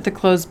stopped at the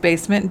closed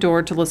basement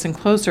door to listen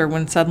closer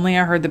when suddenly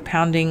I heard the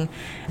pounding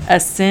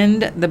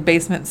ascend the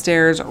basement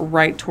stairs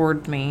right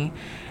toward me,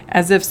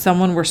 as if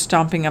someone were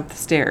stomping up the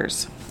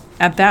stairs.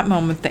 At that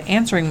moment, the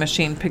answering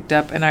machine picked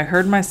up and I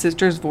heard my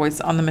sister's voice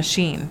on the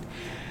machine.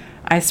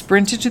 I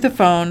sprinted to the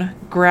phone,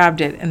 grabbed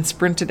it, and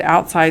sprinted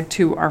outside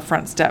to our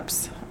front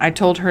steps. I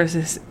told her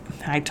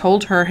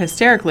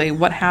hysterically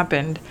what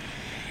happened,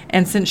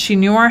 and since she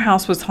knew our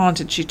house was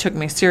haunted, she took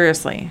me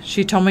seriously.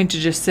 She told me to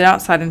just sit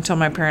outside until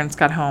my parents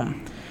got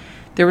home.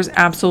 There was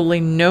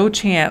absolutely no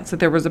chance that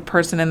there was a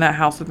person in that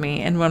house with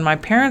me, and when my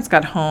parents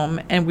got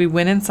home and we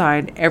went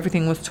inside,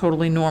 everything was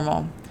totally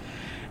normal.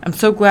 I'm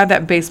so glad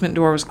that basement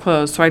door was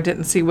closed so I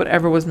didn't see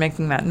whatever was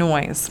making that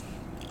noise.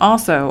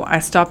 Also, I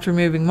stopped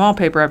removing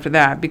wallpaper after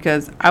that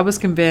because I was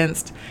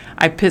convinced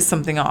I pissed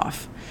something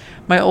off.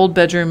 My old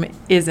bedroom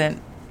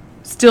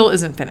still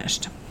isn't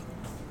finished.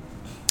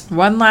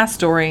 One last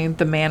story,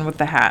 the man with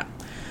the hat.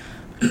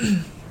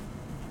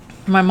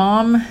 My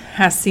mom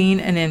has seen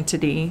an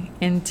entity,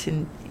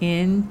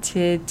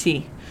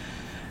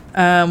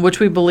 which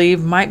we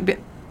believe might be...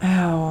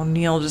 Oh,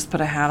 Neil just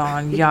put a hat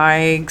on.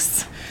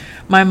 Yikes.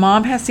 My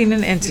mom has seen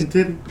an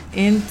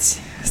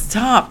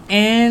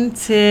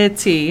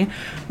entity,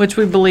 which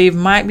we believe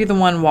might be the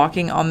one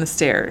walking on the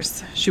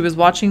stairs. She was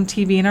watching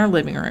TV in our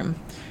living room.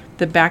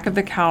 The back of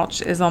the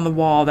couch is on the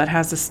wall that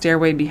has a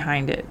stairway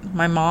behind it.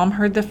 My mom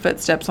heard the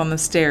footsteps on the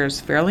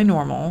stairs, fairly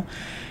normal,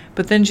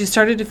 but then she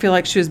started to feel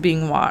like she was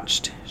being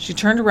watched. She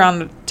turned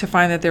around to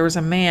find that there was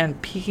a man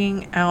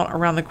peeking out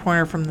around the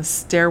corner from the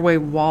stairway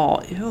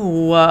wall.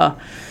 Ew.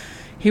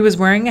 He was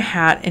wearing a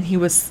hat and he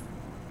was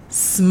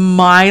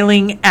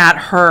smiling at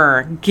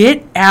her.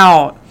 Get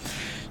out.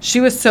 She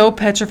was so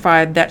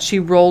petrified that she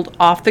rolled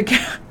off the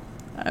couch.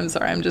 I'm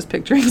sorry, I'm just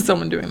picturing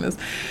someone doing this.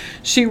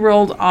 She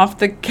rolled off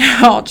the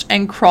couch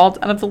and crawled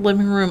out of the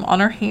living room on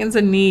her hands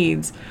and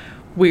knees.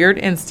 Weird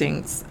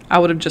instincts. I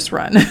would have just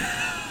run.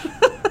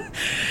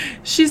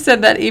 She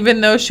said that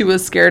even though she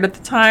was scared at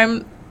the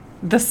time,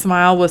 the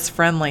smile was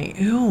friendly.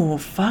 Ew,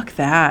 fuck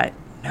that.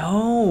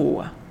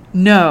 No.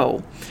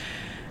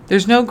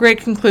 There's no great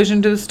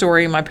conclusion to the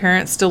story. My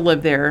parents still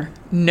live there.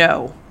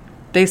 No.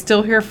 They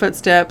still hear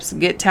footsteps,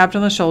 get tapped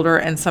on the shoulder,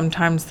 and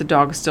sometimes the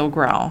dogs still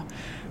growl.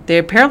 They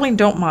apparently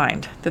don't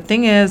mind. The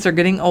thing is, they're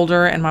getting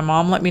older, and my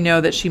mom let me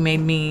know that she made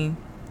me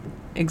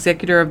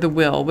executor of the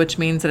will, which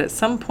means that at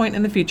some point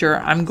in the future,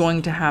 I'm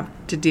going to have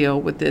to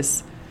deal with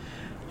this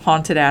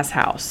haunted-ass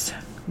house.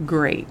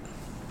 Great.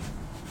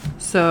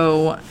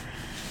 So,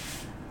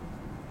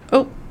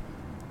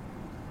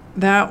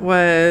 that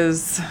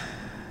was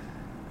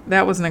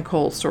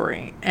Nicole's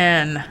story.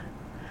 And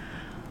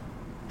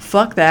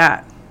fuck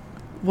that.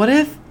 What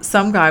if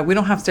some guy, we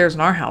don't have stairs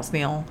in our house,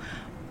 Neil,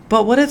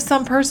 but what if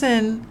some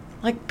person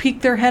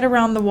peeked their head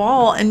around the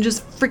wall and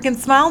just freaking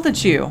smiled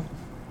at you?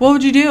 What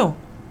would you do?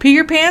 Pee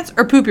your pants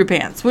or poop your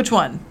pants? Which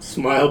one?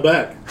 Smile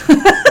back.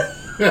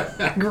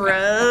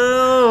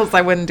 Gross.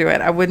 I wouldn't do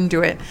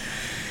it.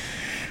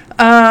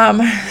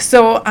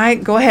 So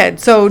go ahead.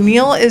 So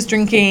Neil's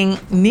drinking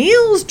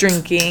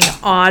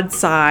Odd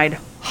Side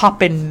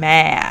Hoppin'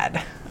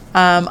 Mad.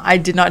 I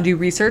did not do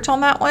research on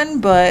that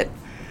one, but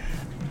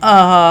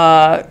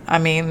I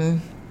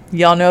mean,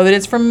 y'all know that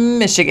it's from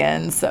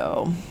Michigan,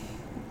 so.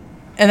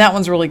 And that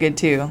one's really good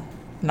too.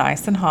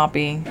 Nice and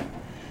hoppy.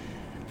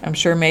 I'm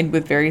sure made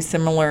with very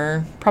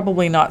similar,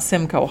 probably not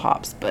Simcoe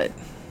hops, but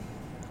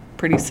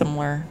pretty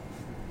similar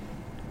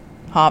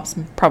hops,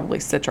 probably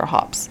Citra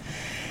hops.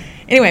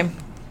 Anyway,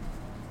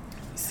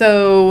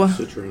 so.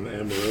 Citra and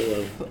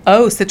Amarillo.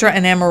 Oh, Citra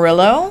and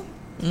Amarillo?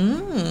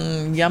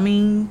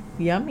 Yummy.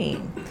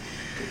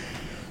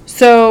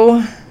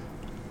 So,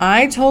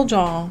 I told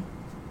y'all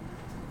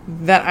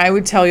that I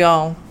would tell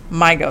y'all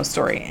my ghost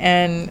story.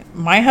 And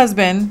my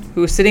husband,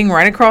 who was sitting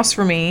right across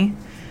from me,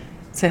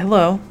 say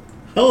hello.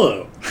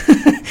 Hello.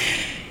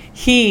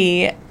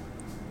 He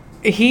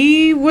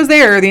was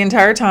there the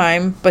entire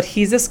time, but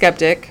he's a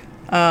skeptic.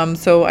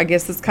 So I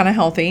guess it's kind of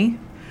healthy.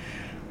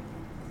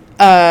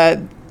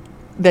 That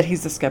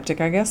he's a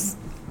skeptic, I guess.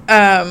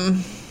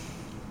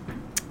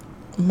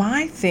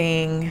 My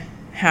thing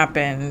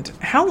happened.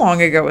 How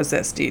long ago was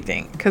this, do you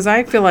think? Because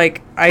I feel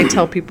like I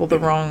tell people the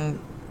wrong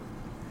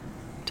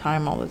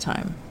time all the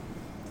time.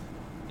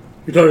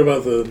 You're talking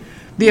about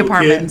the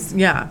apartments,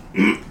 yeah.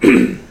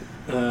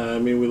 I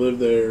mean, we lived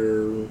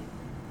there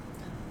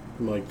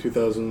from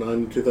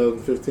 2009 to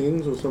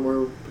 2015, so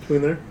somewhere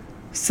between there.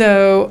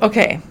 So,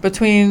 okay,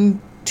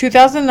 between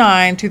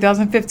 2009,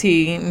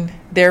 2015,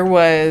 there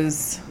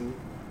was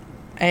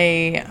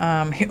a,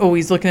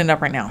 he's looking it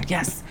up right now.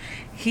 Yes.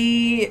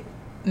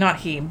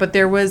 But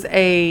there was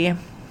a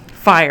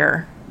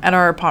fire at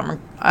our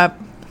apartment, at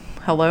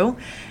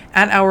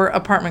our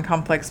apartment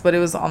complex, but it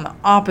was on the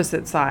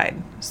opposite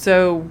side.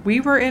 So we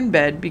were in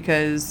bed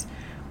because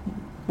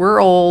we're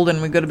old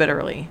and we go to bed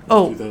early.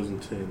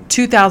 2010.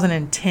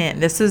 2010.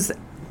 This is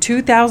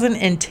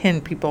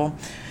 2010, people.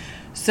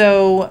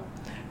 So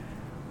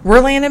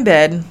we're laying in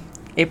bed.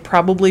 It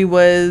probably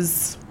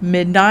was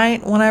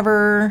midnight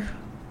whenever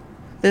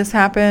this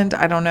happened.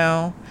 I don't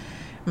know.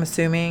 I'm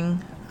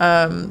assuming.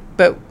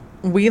 But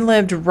we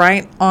lived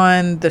right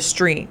on the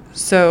street.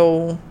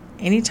 So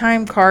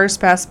anytime cars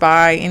passed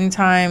by,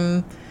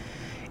 anytime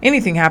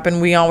anything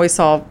happened, we always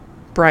saw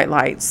bright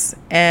lights.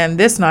 And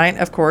this night,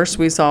 of course,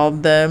 we saw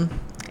the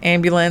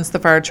ambulance, the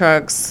fire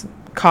trucks,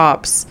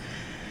 cops.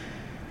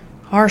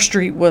 Our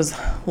street was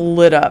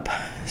lit up.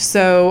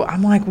 So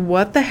I'm like,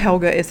 what the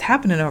hell is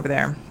happening over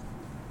there?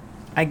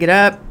 I get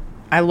up,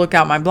 I look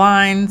out my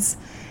blinds,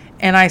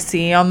 and I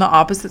see on the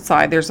opposite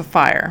side there's a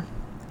fire.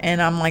 And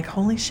I'm like,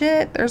 holy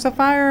shit, there's a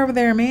fire over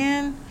there,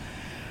 man.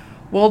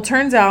 Well, it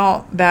turns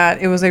out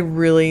that it was a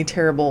really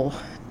terrible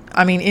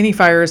I mean, any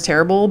fire is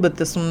terrible, but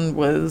this one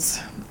was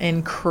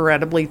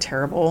incredibly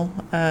terrible.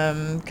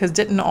 Because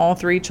didn't all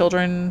three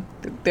children,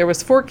 there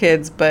was 4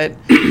 kids, but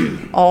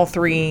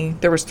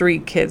there was 3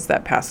 kids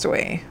that passed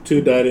away.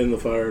 2 died in the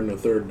fire and the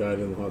third died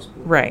in the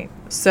hospital. Right.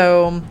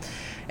 So,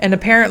 and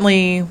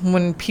apparently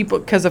when people,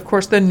 because of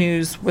course the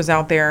news was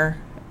out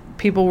there,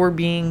 people were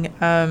being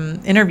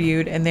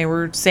interviewed and they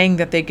were saying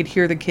that they could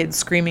hear the kids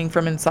screaming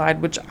from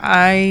inside, which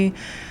I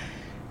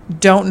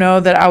don't know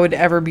that I would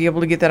ever be able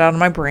to get that out of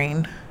my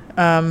brain.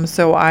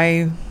 So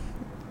I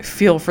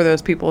feel for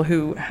those people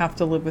who have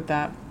to live with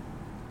that.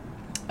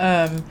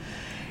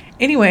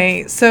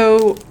 Anyway,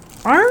 so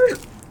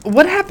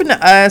what happened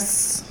to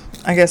us,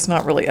 I guess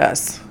not really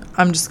us,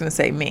 I'm just going to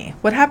say me.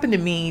 What happened to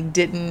me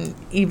didn't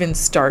even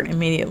start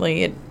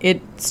immediately.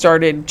 It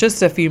started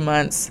just a few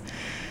months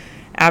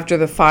after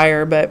the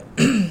fire, but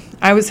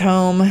I was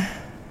home.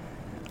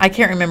 I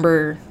can't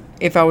remember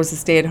if I was a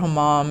stay-at-home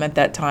mom at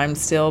that time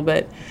still,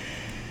 but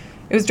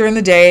it was during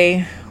the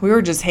day. We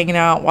were just hanging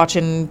out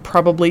watching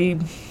probably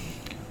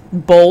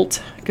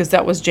Bolt, because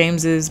that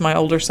was my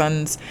older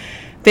son's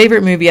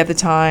favorite movie at the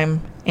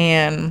time.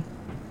 And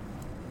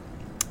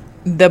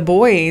the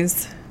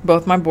boys,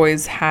 both my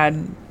boys,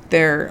 had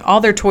all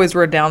their toys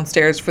were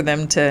downstairs for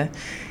them to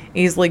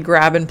easily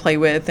grab and play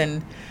with.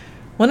 And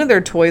one of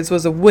their toys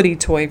was a Woody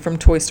toy from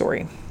Toy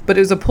Story, but it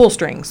was a pull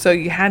string. So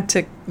you had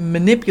to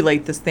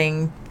manipulate this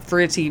thing for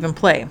it to even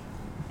play.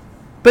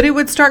 But it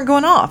would start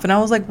going off. And I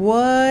was like,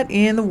 what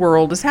in the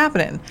world is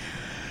happening?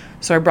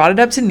 So I brought it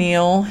up to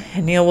Neil,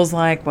 and Neil was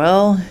like,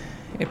 well,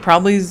 it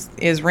probably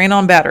is ran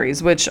on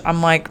batteries, which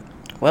I'm like,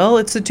 well,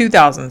 it's the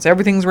 2000s.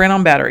 Everything's ran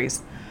on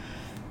batteries.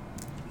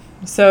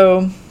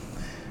 So,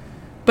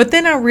 but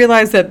then I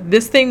realized that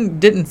this thing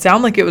didn't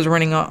sound like it was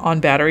running on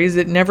batteries.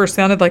 It never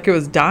sounded like it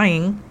was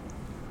dying.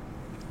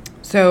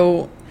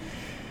 So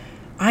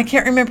I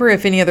can't remember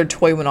if any other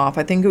toy went off.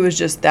 I think it was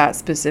just that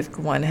specific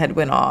one had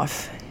went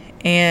off.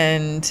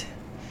 And,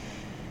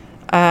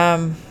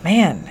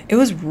 man, it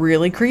was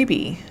really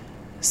creepy.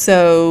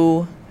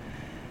 So,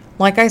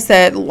 like I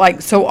said,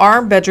 so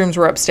our bedrooms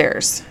were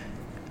upstairs,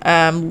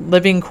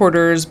 living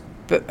quarters,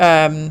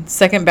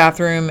 second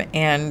bathroom,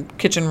 and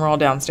kitchen were all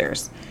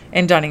downstairs,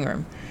 and dining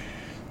room.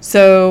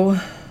 So,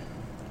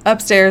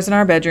 upstairs in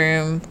our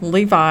bedroom,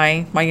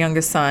 Levi, my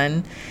youngest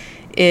son,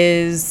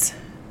 we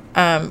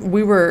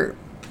were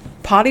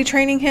potty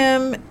training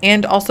him,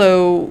 and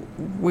also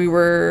we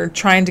were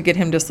trying to get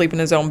him to sleep in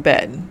his own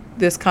bed.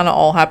 This kind of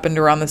all happened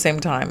around the same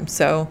time.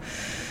 So,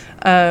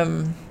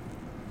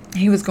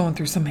 he was going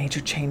through some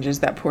major changes,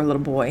 that poor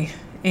little boy.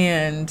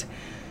 And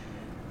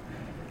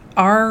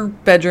our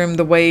bedroom,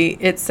 the way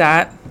it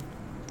sat,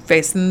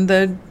 facing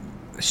the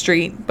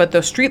street, but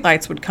the street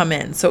lights would come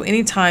in. So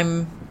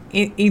anytime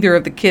either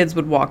of the kids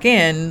would walk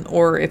in,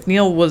 or if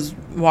Neil was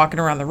walking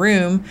around the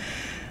room,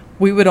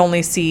 we would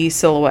only see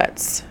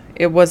silhouettes.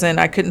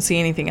 I couldn't see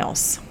anything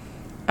else.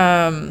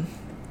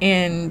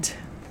 And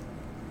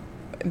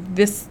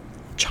this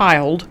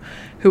child,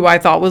 who I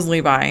thought was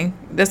Levi,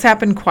 this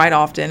happened quite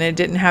often. It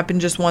didn't happen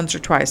just once or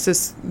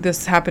twice.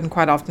 This happened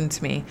quite often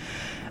to me.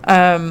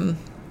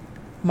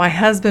 My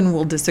husband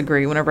will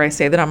disagree whenever I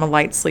say that I'm a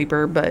light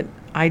sleeper, but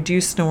I do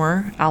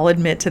snore. I'll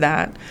admit to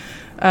that.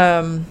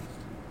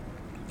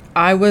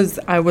 I was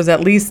at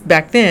least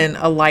back then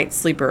a light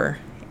sleeper,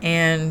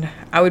 and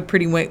I would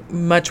pretty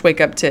much wake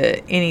up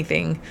to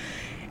anything.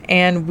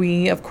 And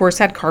we, of course,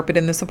 had carpet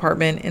in this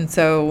apartment, and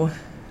so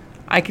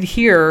I could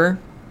hear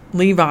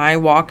Levi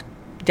walk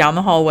down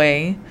the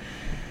hallway,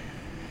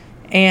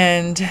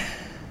 and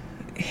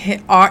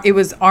it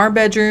was our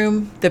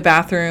bedroom, the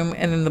bathroom,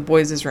 and then the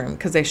boys' room,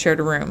 because they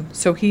shared a room.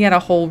 So he had a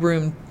whole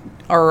room,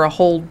 or a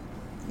whole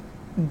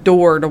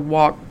door to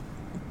walk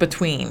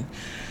between.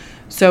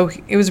 So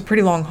it was a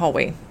pretty long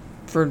hallway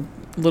for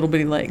little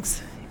bitty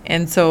legs.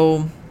 And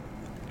so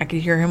I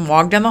could hear him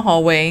walk down the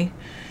hallway,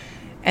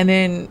 and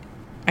then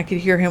I could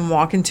hear him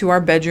walk into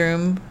our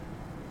bedroom,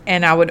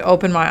 and I would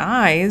open my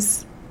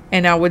eyes,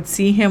 and I would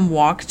see him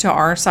walk to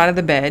our side of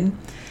the bed,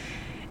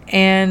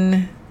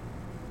 and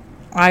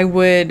I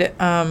would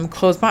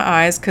close my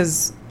eyes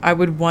because I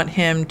would want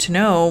him to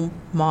know,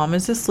 Mom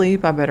is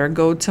asleep, I better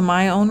go to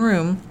my own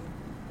room.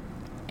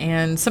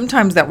 And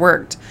sometimes that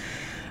worked,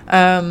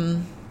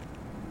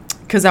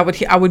 because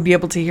I would be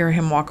able to hear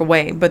him walk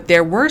away. But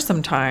there were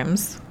some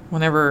times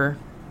whenever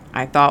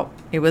I thought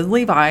it was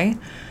Levi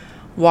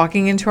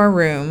walking into our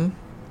room,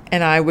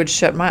 and I would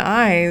shut my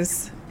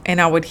eyes, and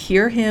I would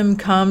hear him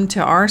come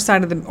to my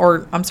side of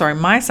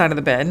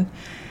the bed.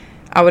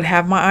 I would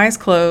have my eyes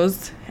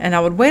closed, and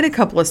I would wait a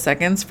couple of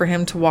seconds for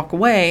him to walk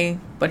away,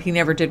 but he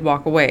never did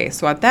walk away.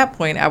 So at that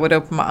point, I would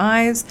open my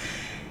eyes,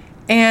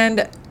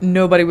 and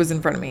nobody was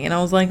in front of me. And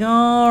I was like,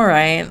 all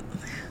right,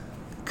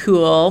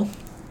 cool.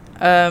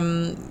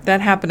 That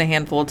happened a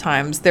handful of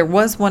times. There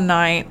was one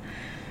night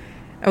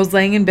I was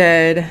laying in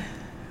bed.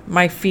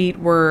 My feet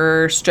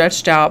were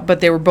stretched out,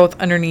 but they were both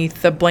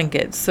underneath the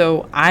blanket.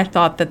 So I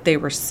thought that they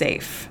were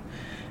safe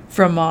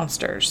from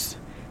monsters.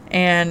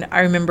 And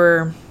I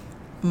remember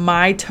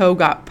my toe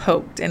got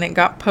poked, and it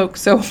got poked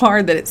so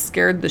hard that it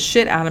scared the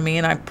shit out of me,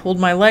 and I pulled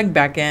my leg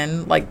back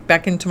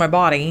into my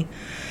body,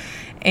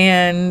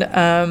 and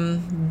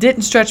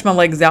didn't stretch my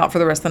legs out for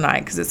the rest of the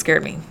night because it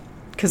scared me,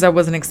 because I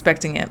wasn't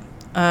expecting it.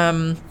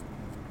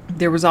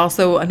 There was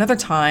also another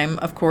time,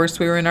 of course,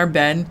 we were in our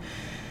bed,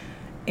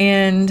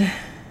 and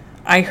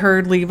I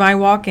heard Levi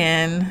walk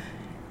in,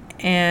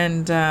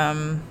 and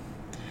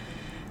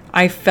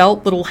I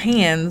felt little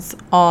hands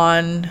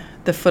on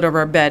the foot of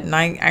our bed, and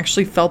I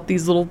actually felt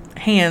these little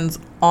hands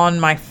on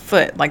my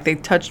foot, like they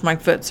touched my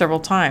foot several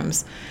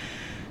times.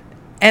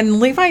 And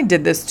Levi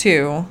did this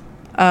too,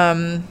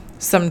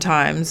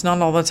 sometimes,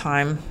 not all the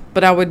time,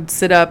 but I would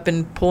sit up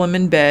and pull him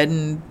in bed,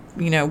 and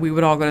we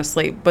would all go to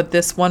sleep. But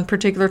this one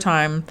particular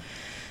time,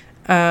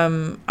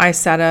 I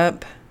sat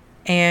up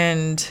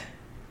and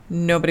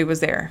nobody was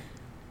there,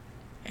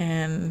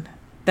 and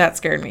that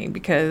scared me,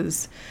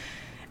 because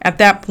at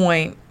that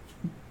point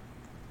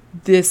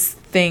this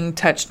thing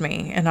touched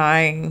me,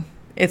 and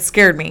it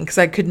scared me because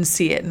I couldn't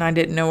see it and I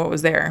didn't know what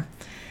was there.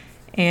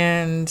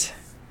 And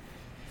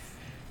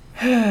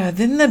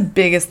then the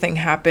biggest thing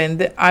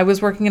happened. I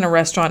was working in a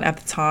restaurant at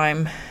the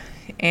time,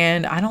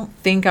 and I don't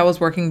think I was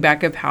working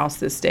back of house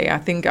this day. I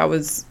think I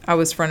was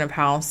front of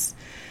house.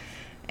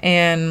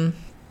 And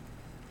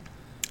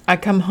I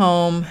come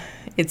home,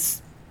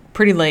 it's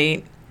pretty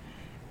late,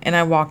 and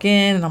I walk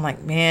in and I'm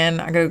like, man,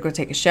 I gotta go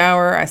take a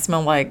shower. I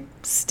smell like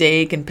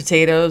steak and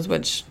potatoes,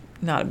 which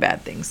not a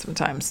bad thing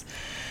sometimes.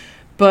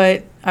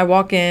 But I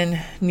walk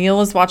in,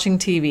 Neil is watching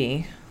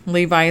TV.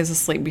 Levi is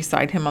asleep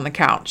beside him on the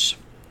couch.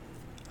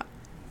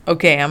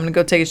 Okay, I'm gonna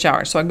go take a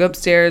shower. So I go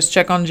upstairs,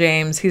 check on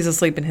James. He's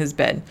asleep in his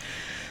bed.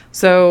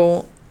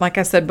 So like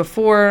I said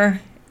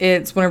before,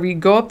 it's whenever you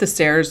go up the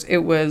stairs, it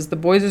was the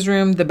boys'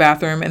 room, the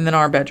bathroom, and then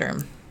our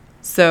bedroom.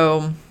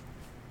 So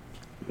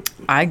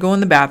I go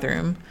in the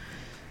bathroom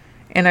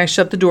and I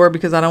shut the door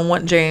because I don't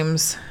want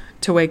James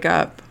to wake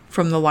up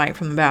from the light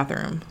from the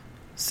bathroom.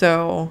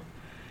 So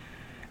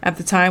at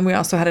the time, we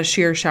also had a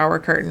sheer shower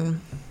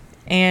curtain.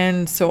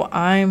 And so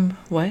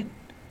what?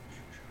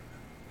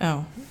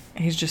 Oh,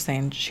 he's just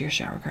saying sheer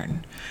shower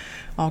curtain.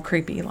 All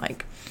creepy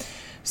like.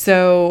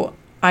 So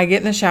I get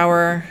in the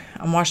shower,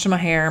 I'm washing my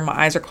hair, my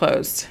eyes are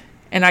closed,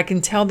 and I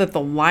can tell that the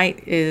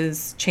light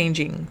is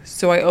changing.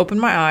 So I open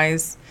my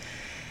eyes,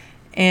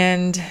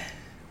 and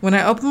when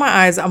I open my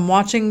eyes, I'm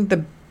watching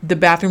the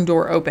bathroom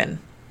door open.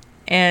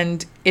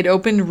 And it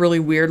opened really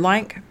weird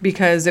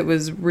because it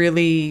was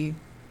really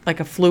like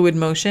a fluid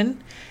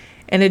motion,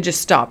 and it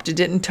just stopped. It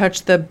didn't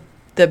touch the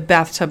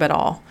bathtub at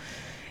all.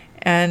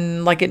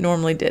 And like it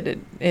normally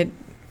did, it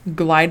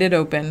glided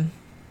open,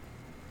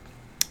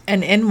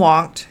 and in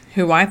walked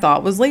who I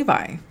thought was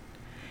Levi.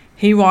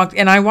 He walked,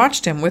 and I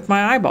watched him with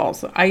my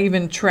eyeballs. I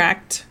even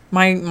tracked,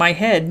 my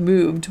head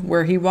moved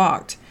where he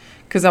walked,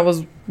 because I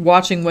was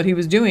watching what he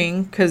was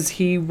doing, because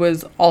he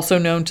was also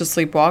known to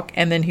sleepwalk,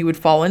 and then he would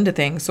fall into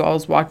things. So I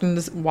was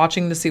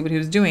watching to see what he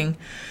was doing.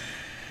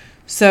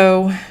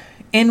 So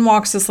in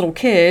walks this little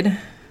kid,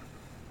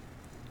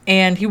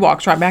 and he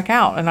walks right back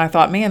out. And I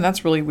thought, man,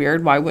 that's really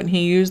weird. Why wouldn't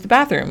he use the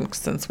bathroom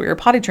since we were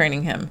potty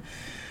training him?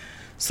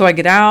 So I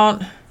get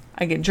out,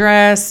 I get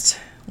dressed,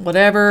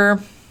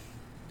 whatever.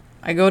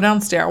 I go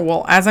downstairs.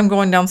 Well, as I'm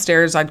going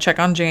downstairs, I check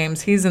on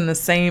James. He's in the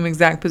same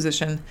exact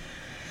position.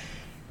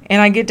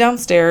 And I get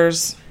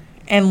downstairs,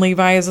 and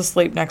Levi is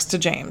asleep next to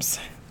James.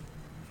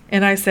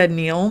 And I said,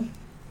 Neil,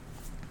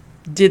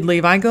 did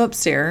Levi go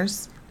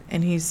upstairs?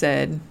 And he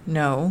said,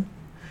 no.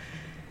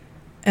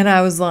 And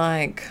I was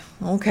like,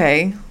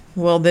 okay,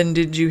 well then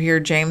did you hear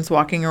James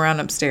walking around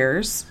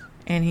upstairs?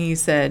 And he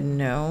said,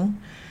 no.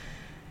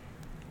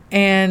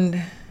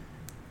 And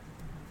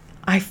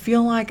I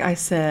feel like I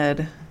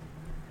said,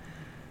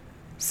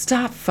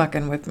 stop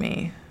fucking with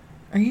me.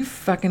 Are you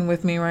fucking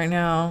with me right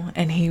now?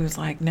 And he was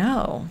like,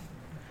 no.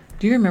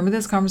 Do you remember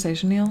this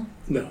conversation, Neil?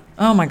 No.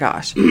 Oh my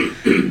gosh.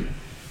 It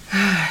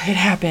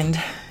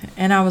happened.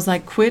 And I was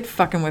like, quit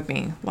fucking with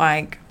me.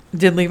 Like,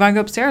 did Levi go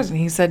upstairs? And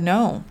he said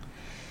no.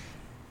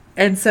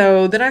 And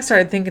so then I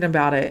started thinking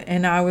about it,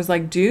 and I was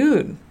like,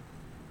 dude,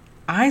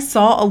 I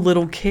saw a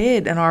little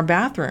kid in our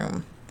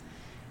bathroom.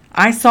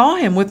 I saw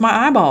him with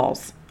my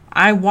eyeballs.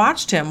 I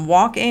watched him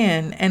walk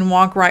in and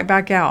walk right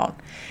back out.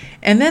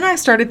 And then I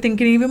started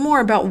thinking even more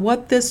about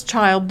what this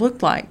child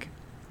looked like.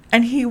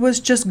 And he was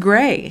just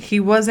gray. He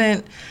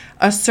wasn't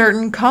a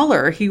certain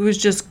color. He was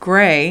just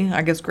gray.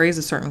 I guess gray is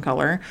a certain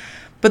color.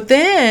 But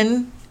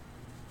then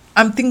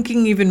I'm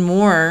thinking even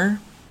more.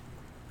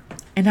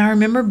 And I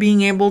remember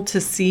being able to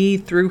see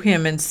through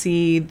him and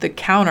see the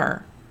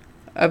counter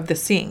of the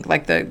sink,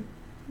 like the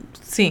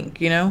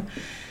sink,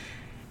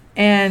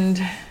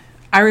 And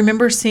I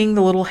remember seeing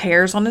the little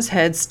hairs on his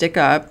head stick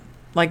up,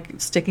 like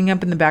sticking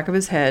up in the back of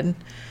his head.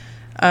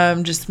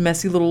 Just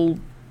messy little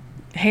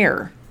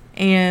hair.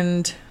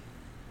 And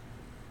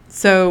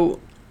so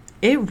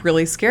it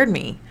really scared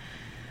me,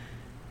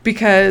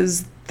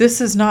 because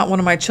this is not one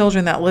of my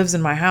children that lives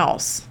in my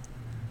house.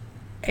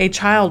 A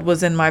child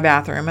was in my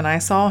bathroom, and I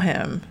saw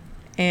him.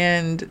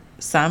 And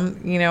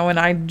and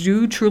I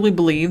do truly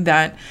believe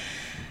that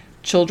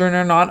children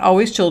are not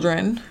always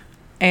children,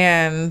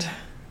 and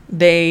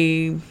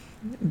they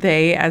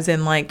as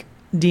in like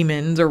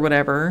demons or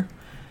whatever,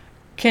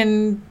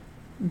 can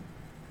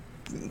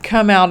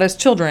come out as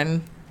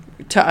children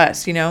to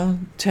us,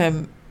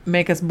 to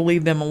make us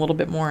believe them a little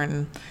bit more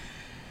and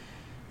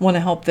want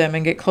to help them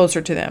and get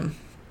closer to them.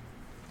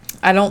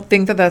 I don't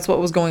think that that's what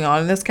was going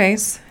on in this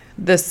case.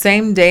 The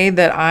same day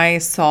that I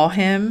saw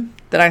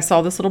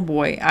this little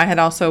boy, I had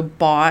also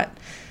bought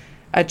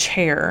a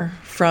chair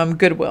from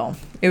Goodwill.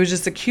 It was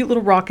just a cute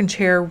little rocking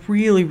chair,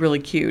 really, really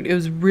cute. It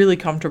was really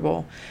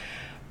comfortable.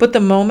 But the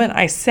moment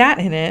I sat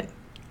in it,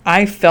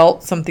 I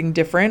felt something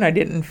different. I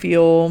didn't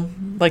feel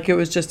like it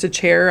was just a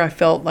chair. I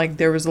felt like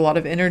there was a lot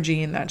of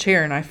energy in that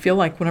chair. And I feel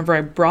like whenever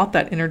I brought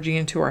that energy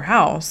into our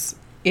house,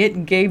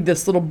 it gave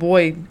this little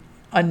boy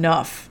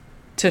enough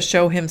to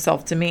show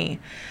himself to me.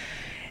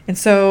 And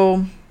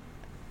so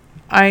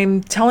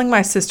I'm telling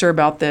my sister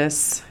about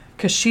this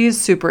because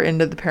she's super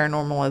into the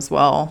paranormal as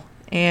well.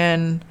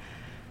 And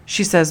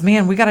she says,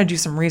 man, we got to do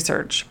some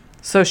research.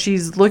 So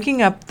she's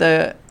looking up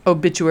the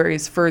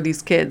obituaries for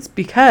these kids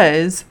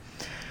because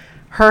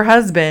her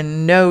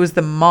husband knows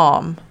the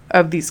mom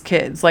of these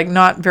kids, like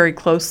not very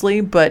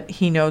closely, but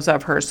he knows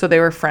of her. So they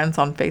were friends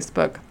on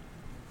Facebook.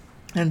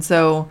 And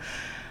so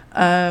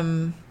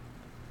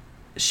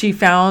she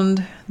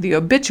found the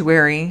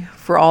obituary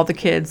for all the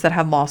kids that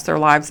had lost their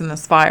lives in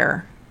this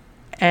fire.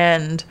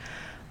 And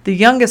the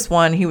youngest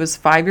one, he was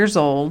 5 years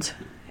old,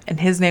 and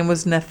his name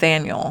was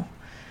Nathaniel.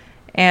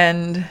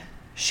 And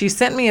she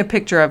sent me a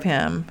picture of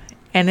him,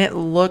 and it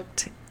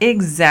looked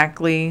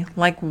exactly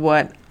like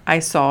what I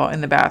saw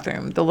in the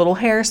bathroom. The little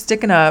hair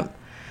sticking up,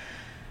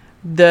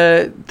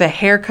 the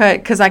haircut,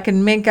 because I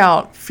couldn't make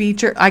out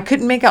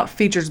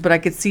features, but I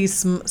could see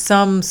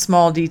some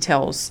small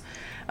details.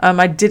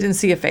 I didn't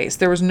see a face.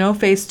 There was no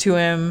face to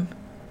him.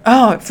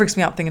 Oh, it freaks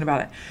me out thinking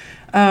about it.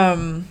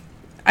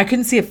 I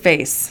couldn't see a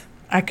face.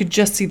 I could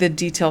just see the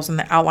details and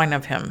the outline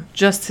of him,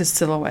 just his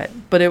silhouette,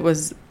 but it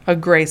was a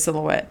gray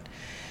silhouette.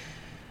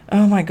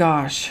 Oh my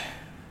gosh,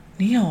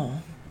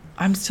 Neil,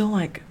 I'm still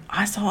like,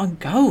 I saw a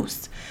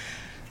ghost.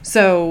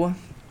 So,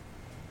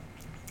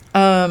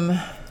 it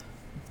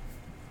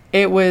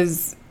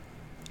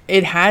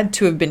had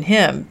to have been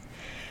him,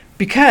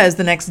 because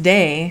the next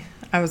day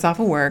I was off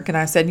of work and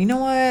I said, you know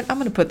what, I'm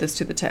going to put this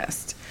to the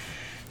test.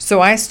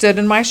 So I stood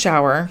in my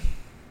shower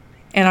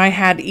and I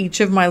had each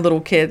of my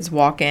little kids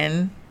walk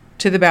in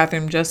to the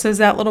bathroom, just as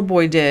that little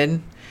boy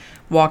did,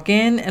 walk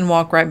in and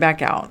walk right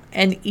back out.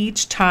 And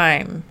each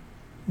time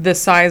the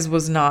size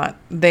was not,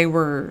 they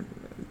were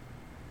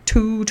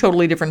two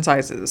totally different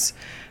sizes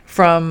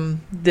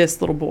from this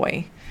little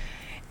boy.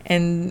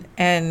 And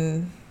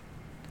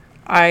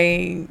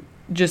I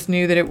just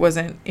knew that it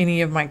wasn't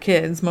any of my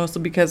kids,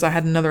 mostly because I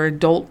had another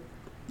adult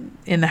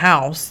in the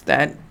house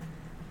that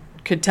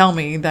could tell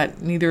me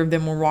that neither of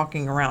them were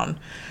walking around.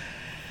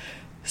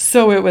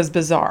 So it was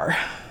bizarre.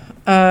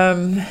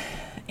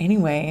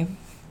 Anyway,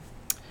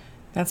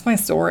 that's my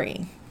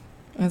story.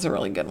 It's a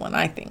really good one,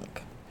 I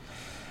think.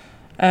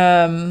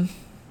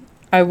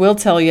 I will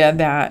tell you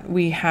that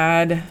we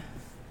had,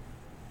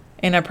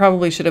 and I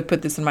probably should have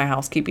put this in my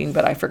housekeeping,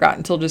 but I forgot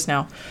until just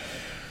now.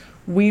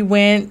 We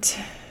went,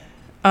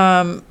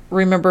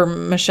 remember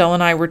Michelle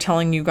and I were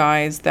telling you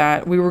guys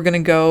that we were going to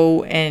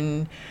go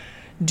and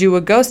do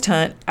a ghost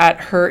hunt at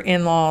her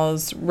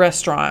in-laws'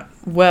 restaurant.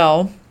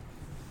 Well,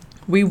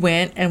 we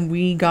went and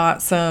we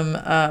got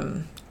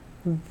some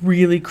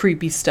really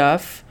creepy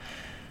stuff.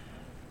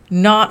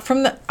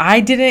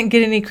 I didn't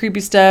get any creepy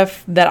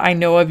stuff that I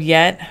know of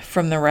yet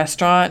from the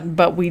restaurant,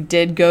 but we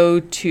did go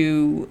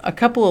to a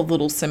couple of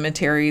little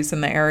cemeteries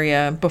in the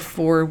area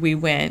before we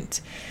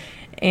went.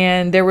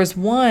 And there was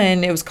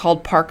one, it was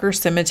called Parker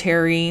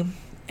Cemetery.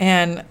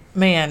 And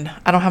man,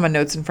 I don't have my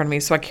notes in front of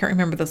me, so I can't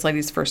remember this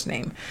lady's first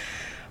name.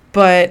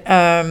 But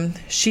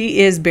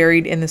she is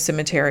buried in the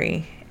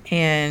cemetery,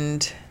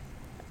 and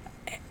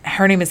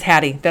her name is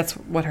Hattie. That's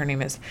what her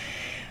name is.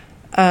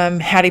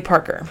 Hattie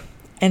Parker.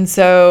 And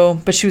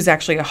so, but she was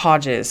actually a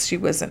Hodges. She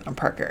wasn't a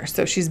Parker.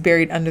 So she's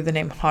buried under the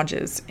name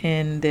Hodges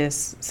in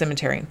this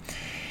cemetery.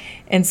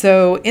 And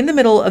so in the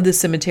middle of the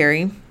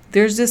cemetery,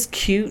 there's this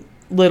cute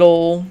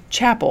little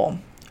chapel.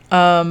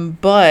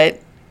 But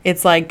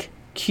it's like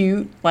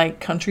cute, like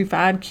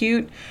countrified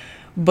cute,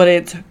 but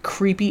it's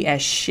creepy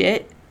as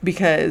shit,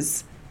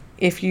 because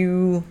if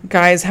you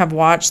guys have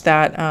watched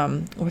that,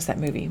 what's that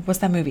movie?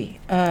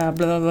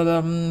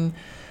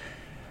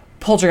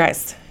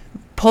 Poltergeist.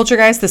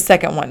 Poltergeist, the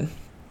second one.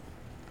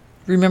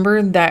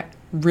 Remember that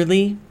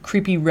really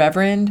creepy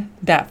reverend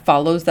that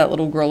follows that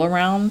little girl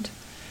around?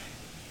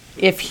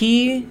 If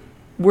he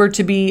were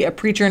to be a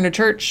preacher in a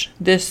church,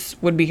 this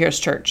would be his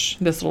church,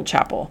 this little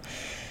chapel.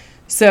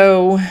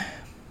 So,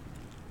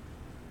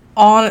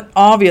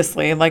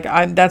 obviously,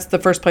 that's the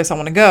first place I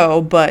want to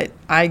go, but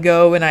I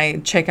go and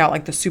I check out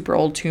like the super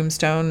old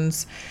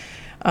tombstones,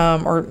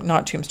 or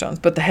not tombstones,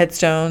 but the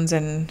headstones,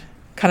 and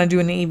kind of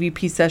doing an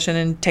EVP session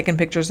and taking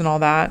pictures and all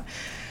that.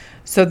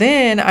 So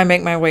then I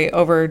make my way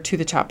over to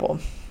the chapel,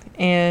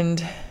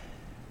 and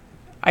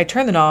I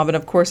turn the knob, and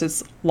of course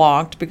it's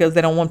locked because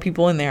they don't want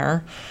people in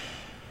there.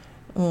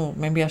 Oh,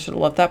 maybe I should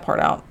have left that part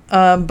out.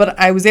 But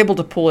I was able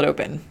to pull it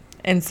open.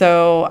 And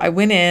so I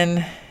went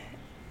in,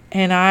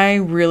 and I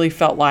really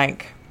felt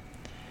like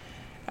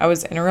I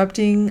was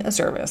interrupting a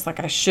service. Like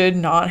I should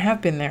not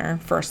have been there,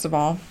 first of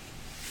all.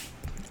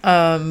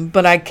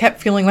 But I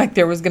kept feeling like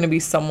there was going to be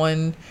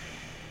someone,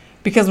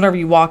 because whenever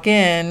you walk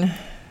in,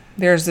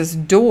 there's this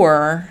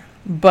door,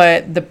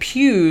 but the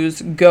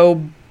pews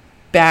go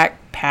back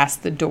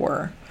past the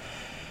door.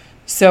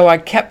 So I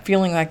kept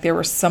feeling like there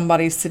was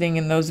somebody sitting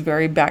in those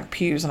very back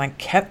pews, and I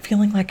kept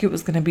feeling like it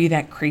was going to be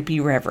that creepy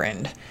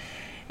reverend.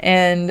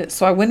 And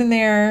so I went in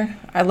there.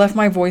 I left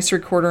my voice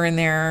recorder in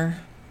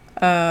there.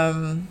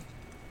 I'm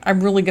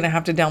really going to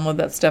have to download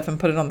that stuff and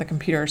put it on the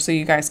computer so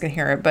you guys can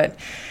hear it. But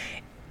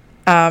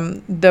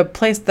the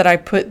place that I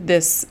put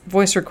this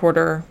voice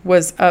recorder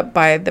was up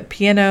by the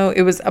piano.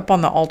 It was up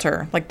on the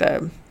altar, like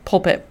the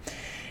pulpit.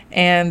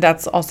 And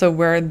that's also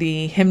where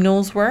the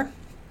hymnals were.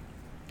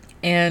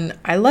 And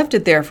I left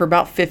it there for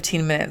about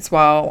 15 minutes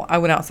while I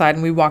went outside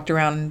and we walked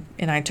around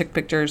and I took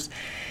pictures.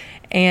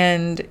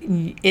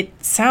 And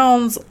it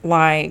sounds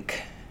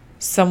like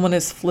someone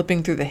is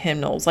flipping through the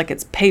hymnals, like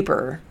it's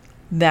paper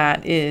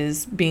that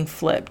is being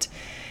flipped.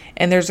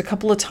 And there's a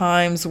couple of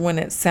times when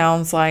it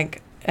sounds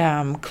like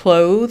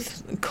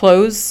clothes,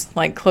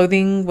 like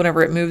clothing,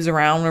 whenever it moves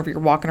around, whenever you're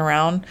walking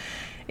around,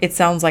 it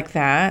sounds like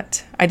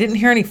that. I didn't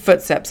hear any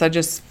footsteps. I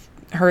just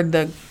heard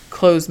the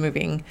clothes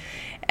moving.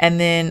 And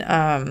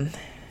then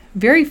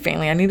very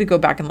faintly, I need to go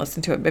back and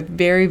listen to it, but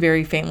very,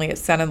 very faintly, it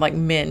sounded like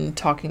men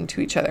talking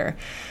to each other.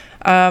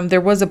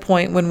 There was a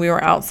point when we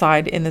were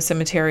outside in the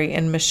cemetery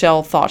and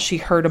Michelle thought she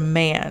heard a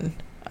man.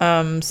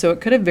 So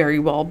it could have very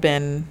well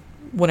been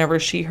whenever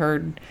she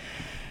heard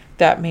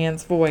that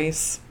man's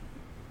voice.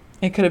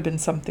 It could have been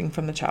something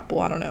from the chapel.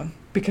 I don't know.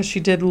 Because she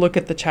did look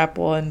at the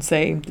chapel and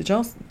say, did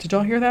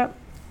y'all hear that?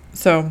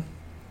 So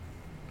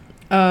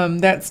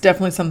that's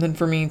definitely something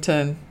for me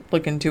to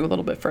look into a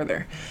little bit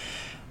further.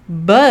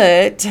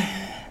 But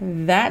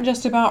that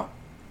just about,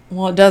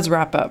 well, it does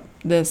wrap up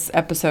this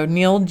episode.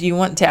 Neil, do you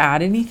want to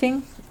add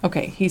anything?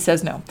 Okay, he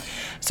says no.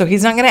 So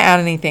he's not going to add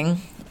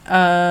anything.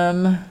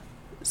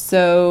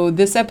 So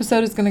this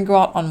episode is going to go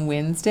out on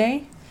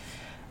Wednesday.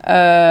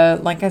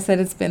 Like I said,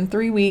 it's been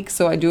 3 weeks,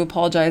 so I do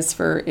apologize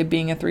for it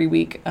being a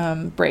 3-week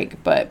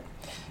break, but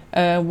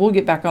we'll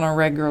get back on our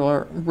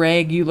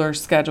regular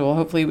schedule.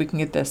 Hopefully we can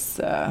get this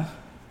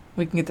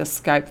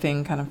Skype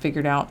thing kind of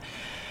figured out.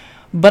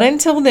 But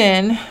until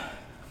then,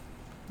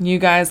 you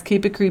guys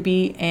keep it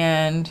creepy,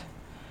 and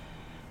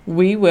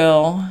we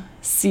will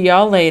see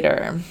y'all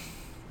later.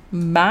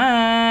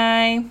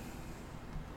 Bye.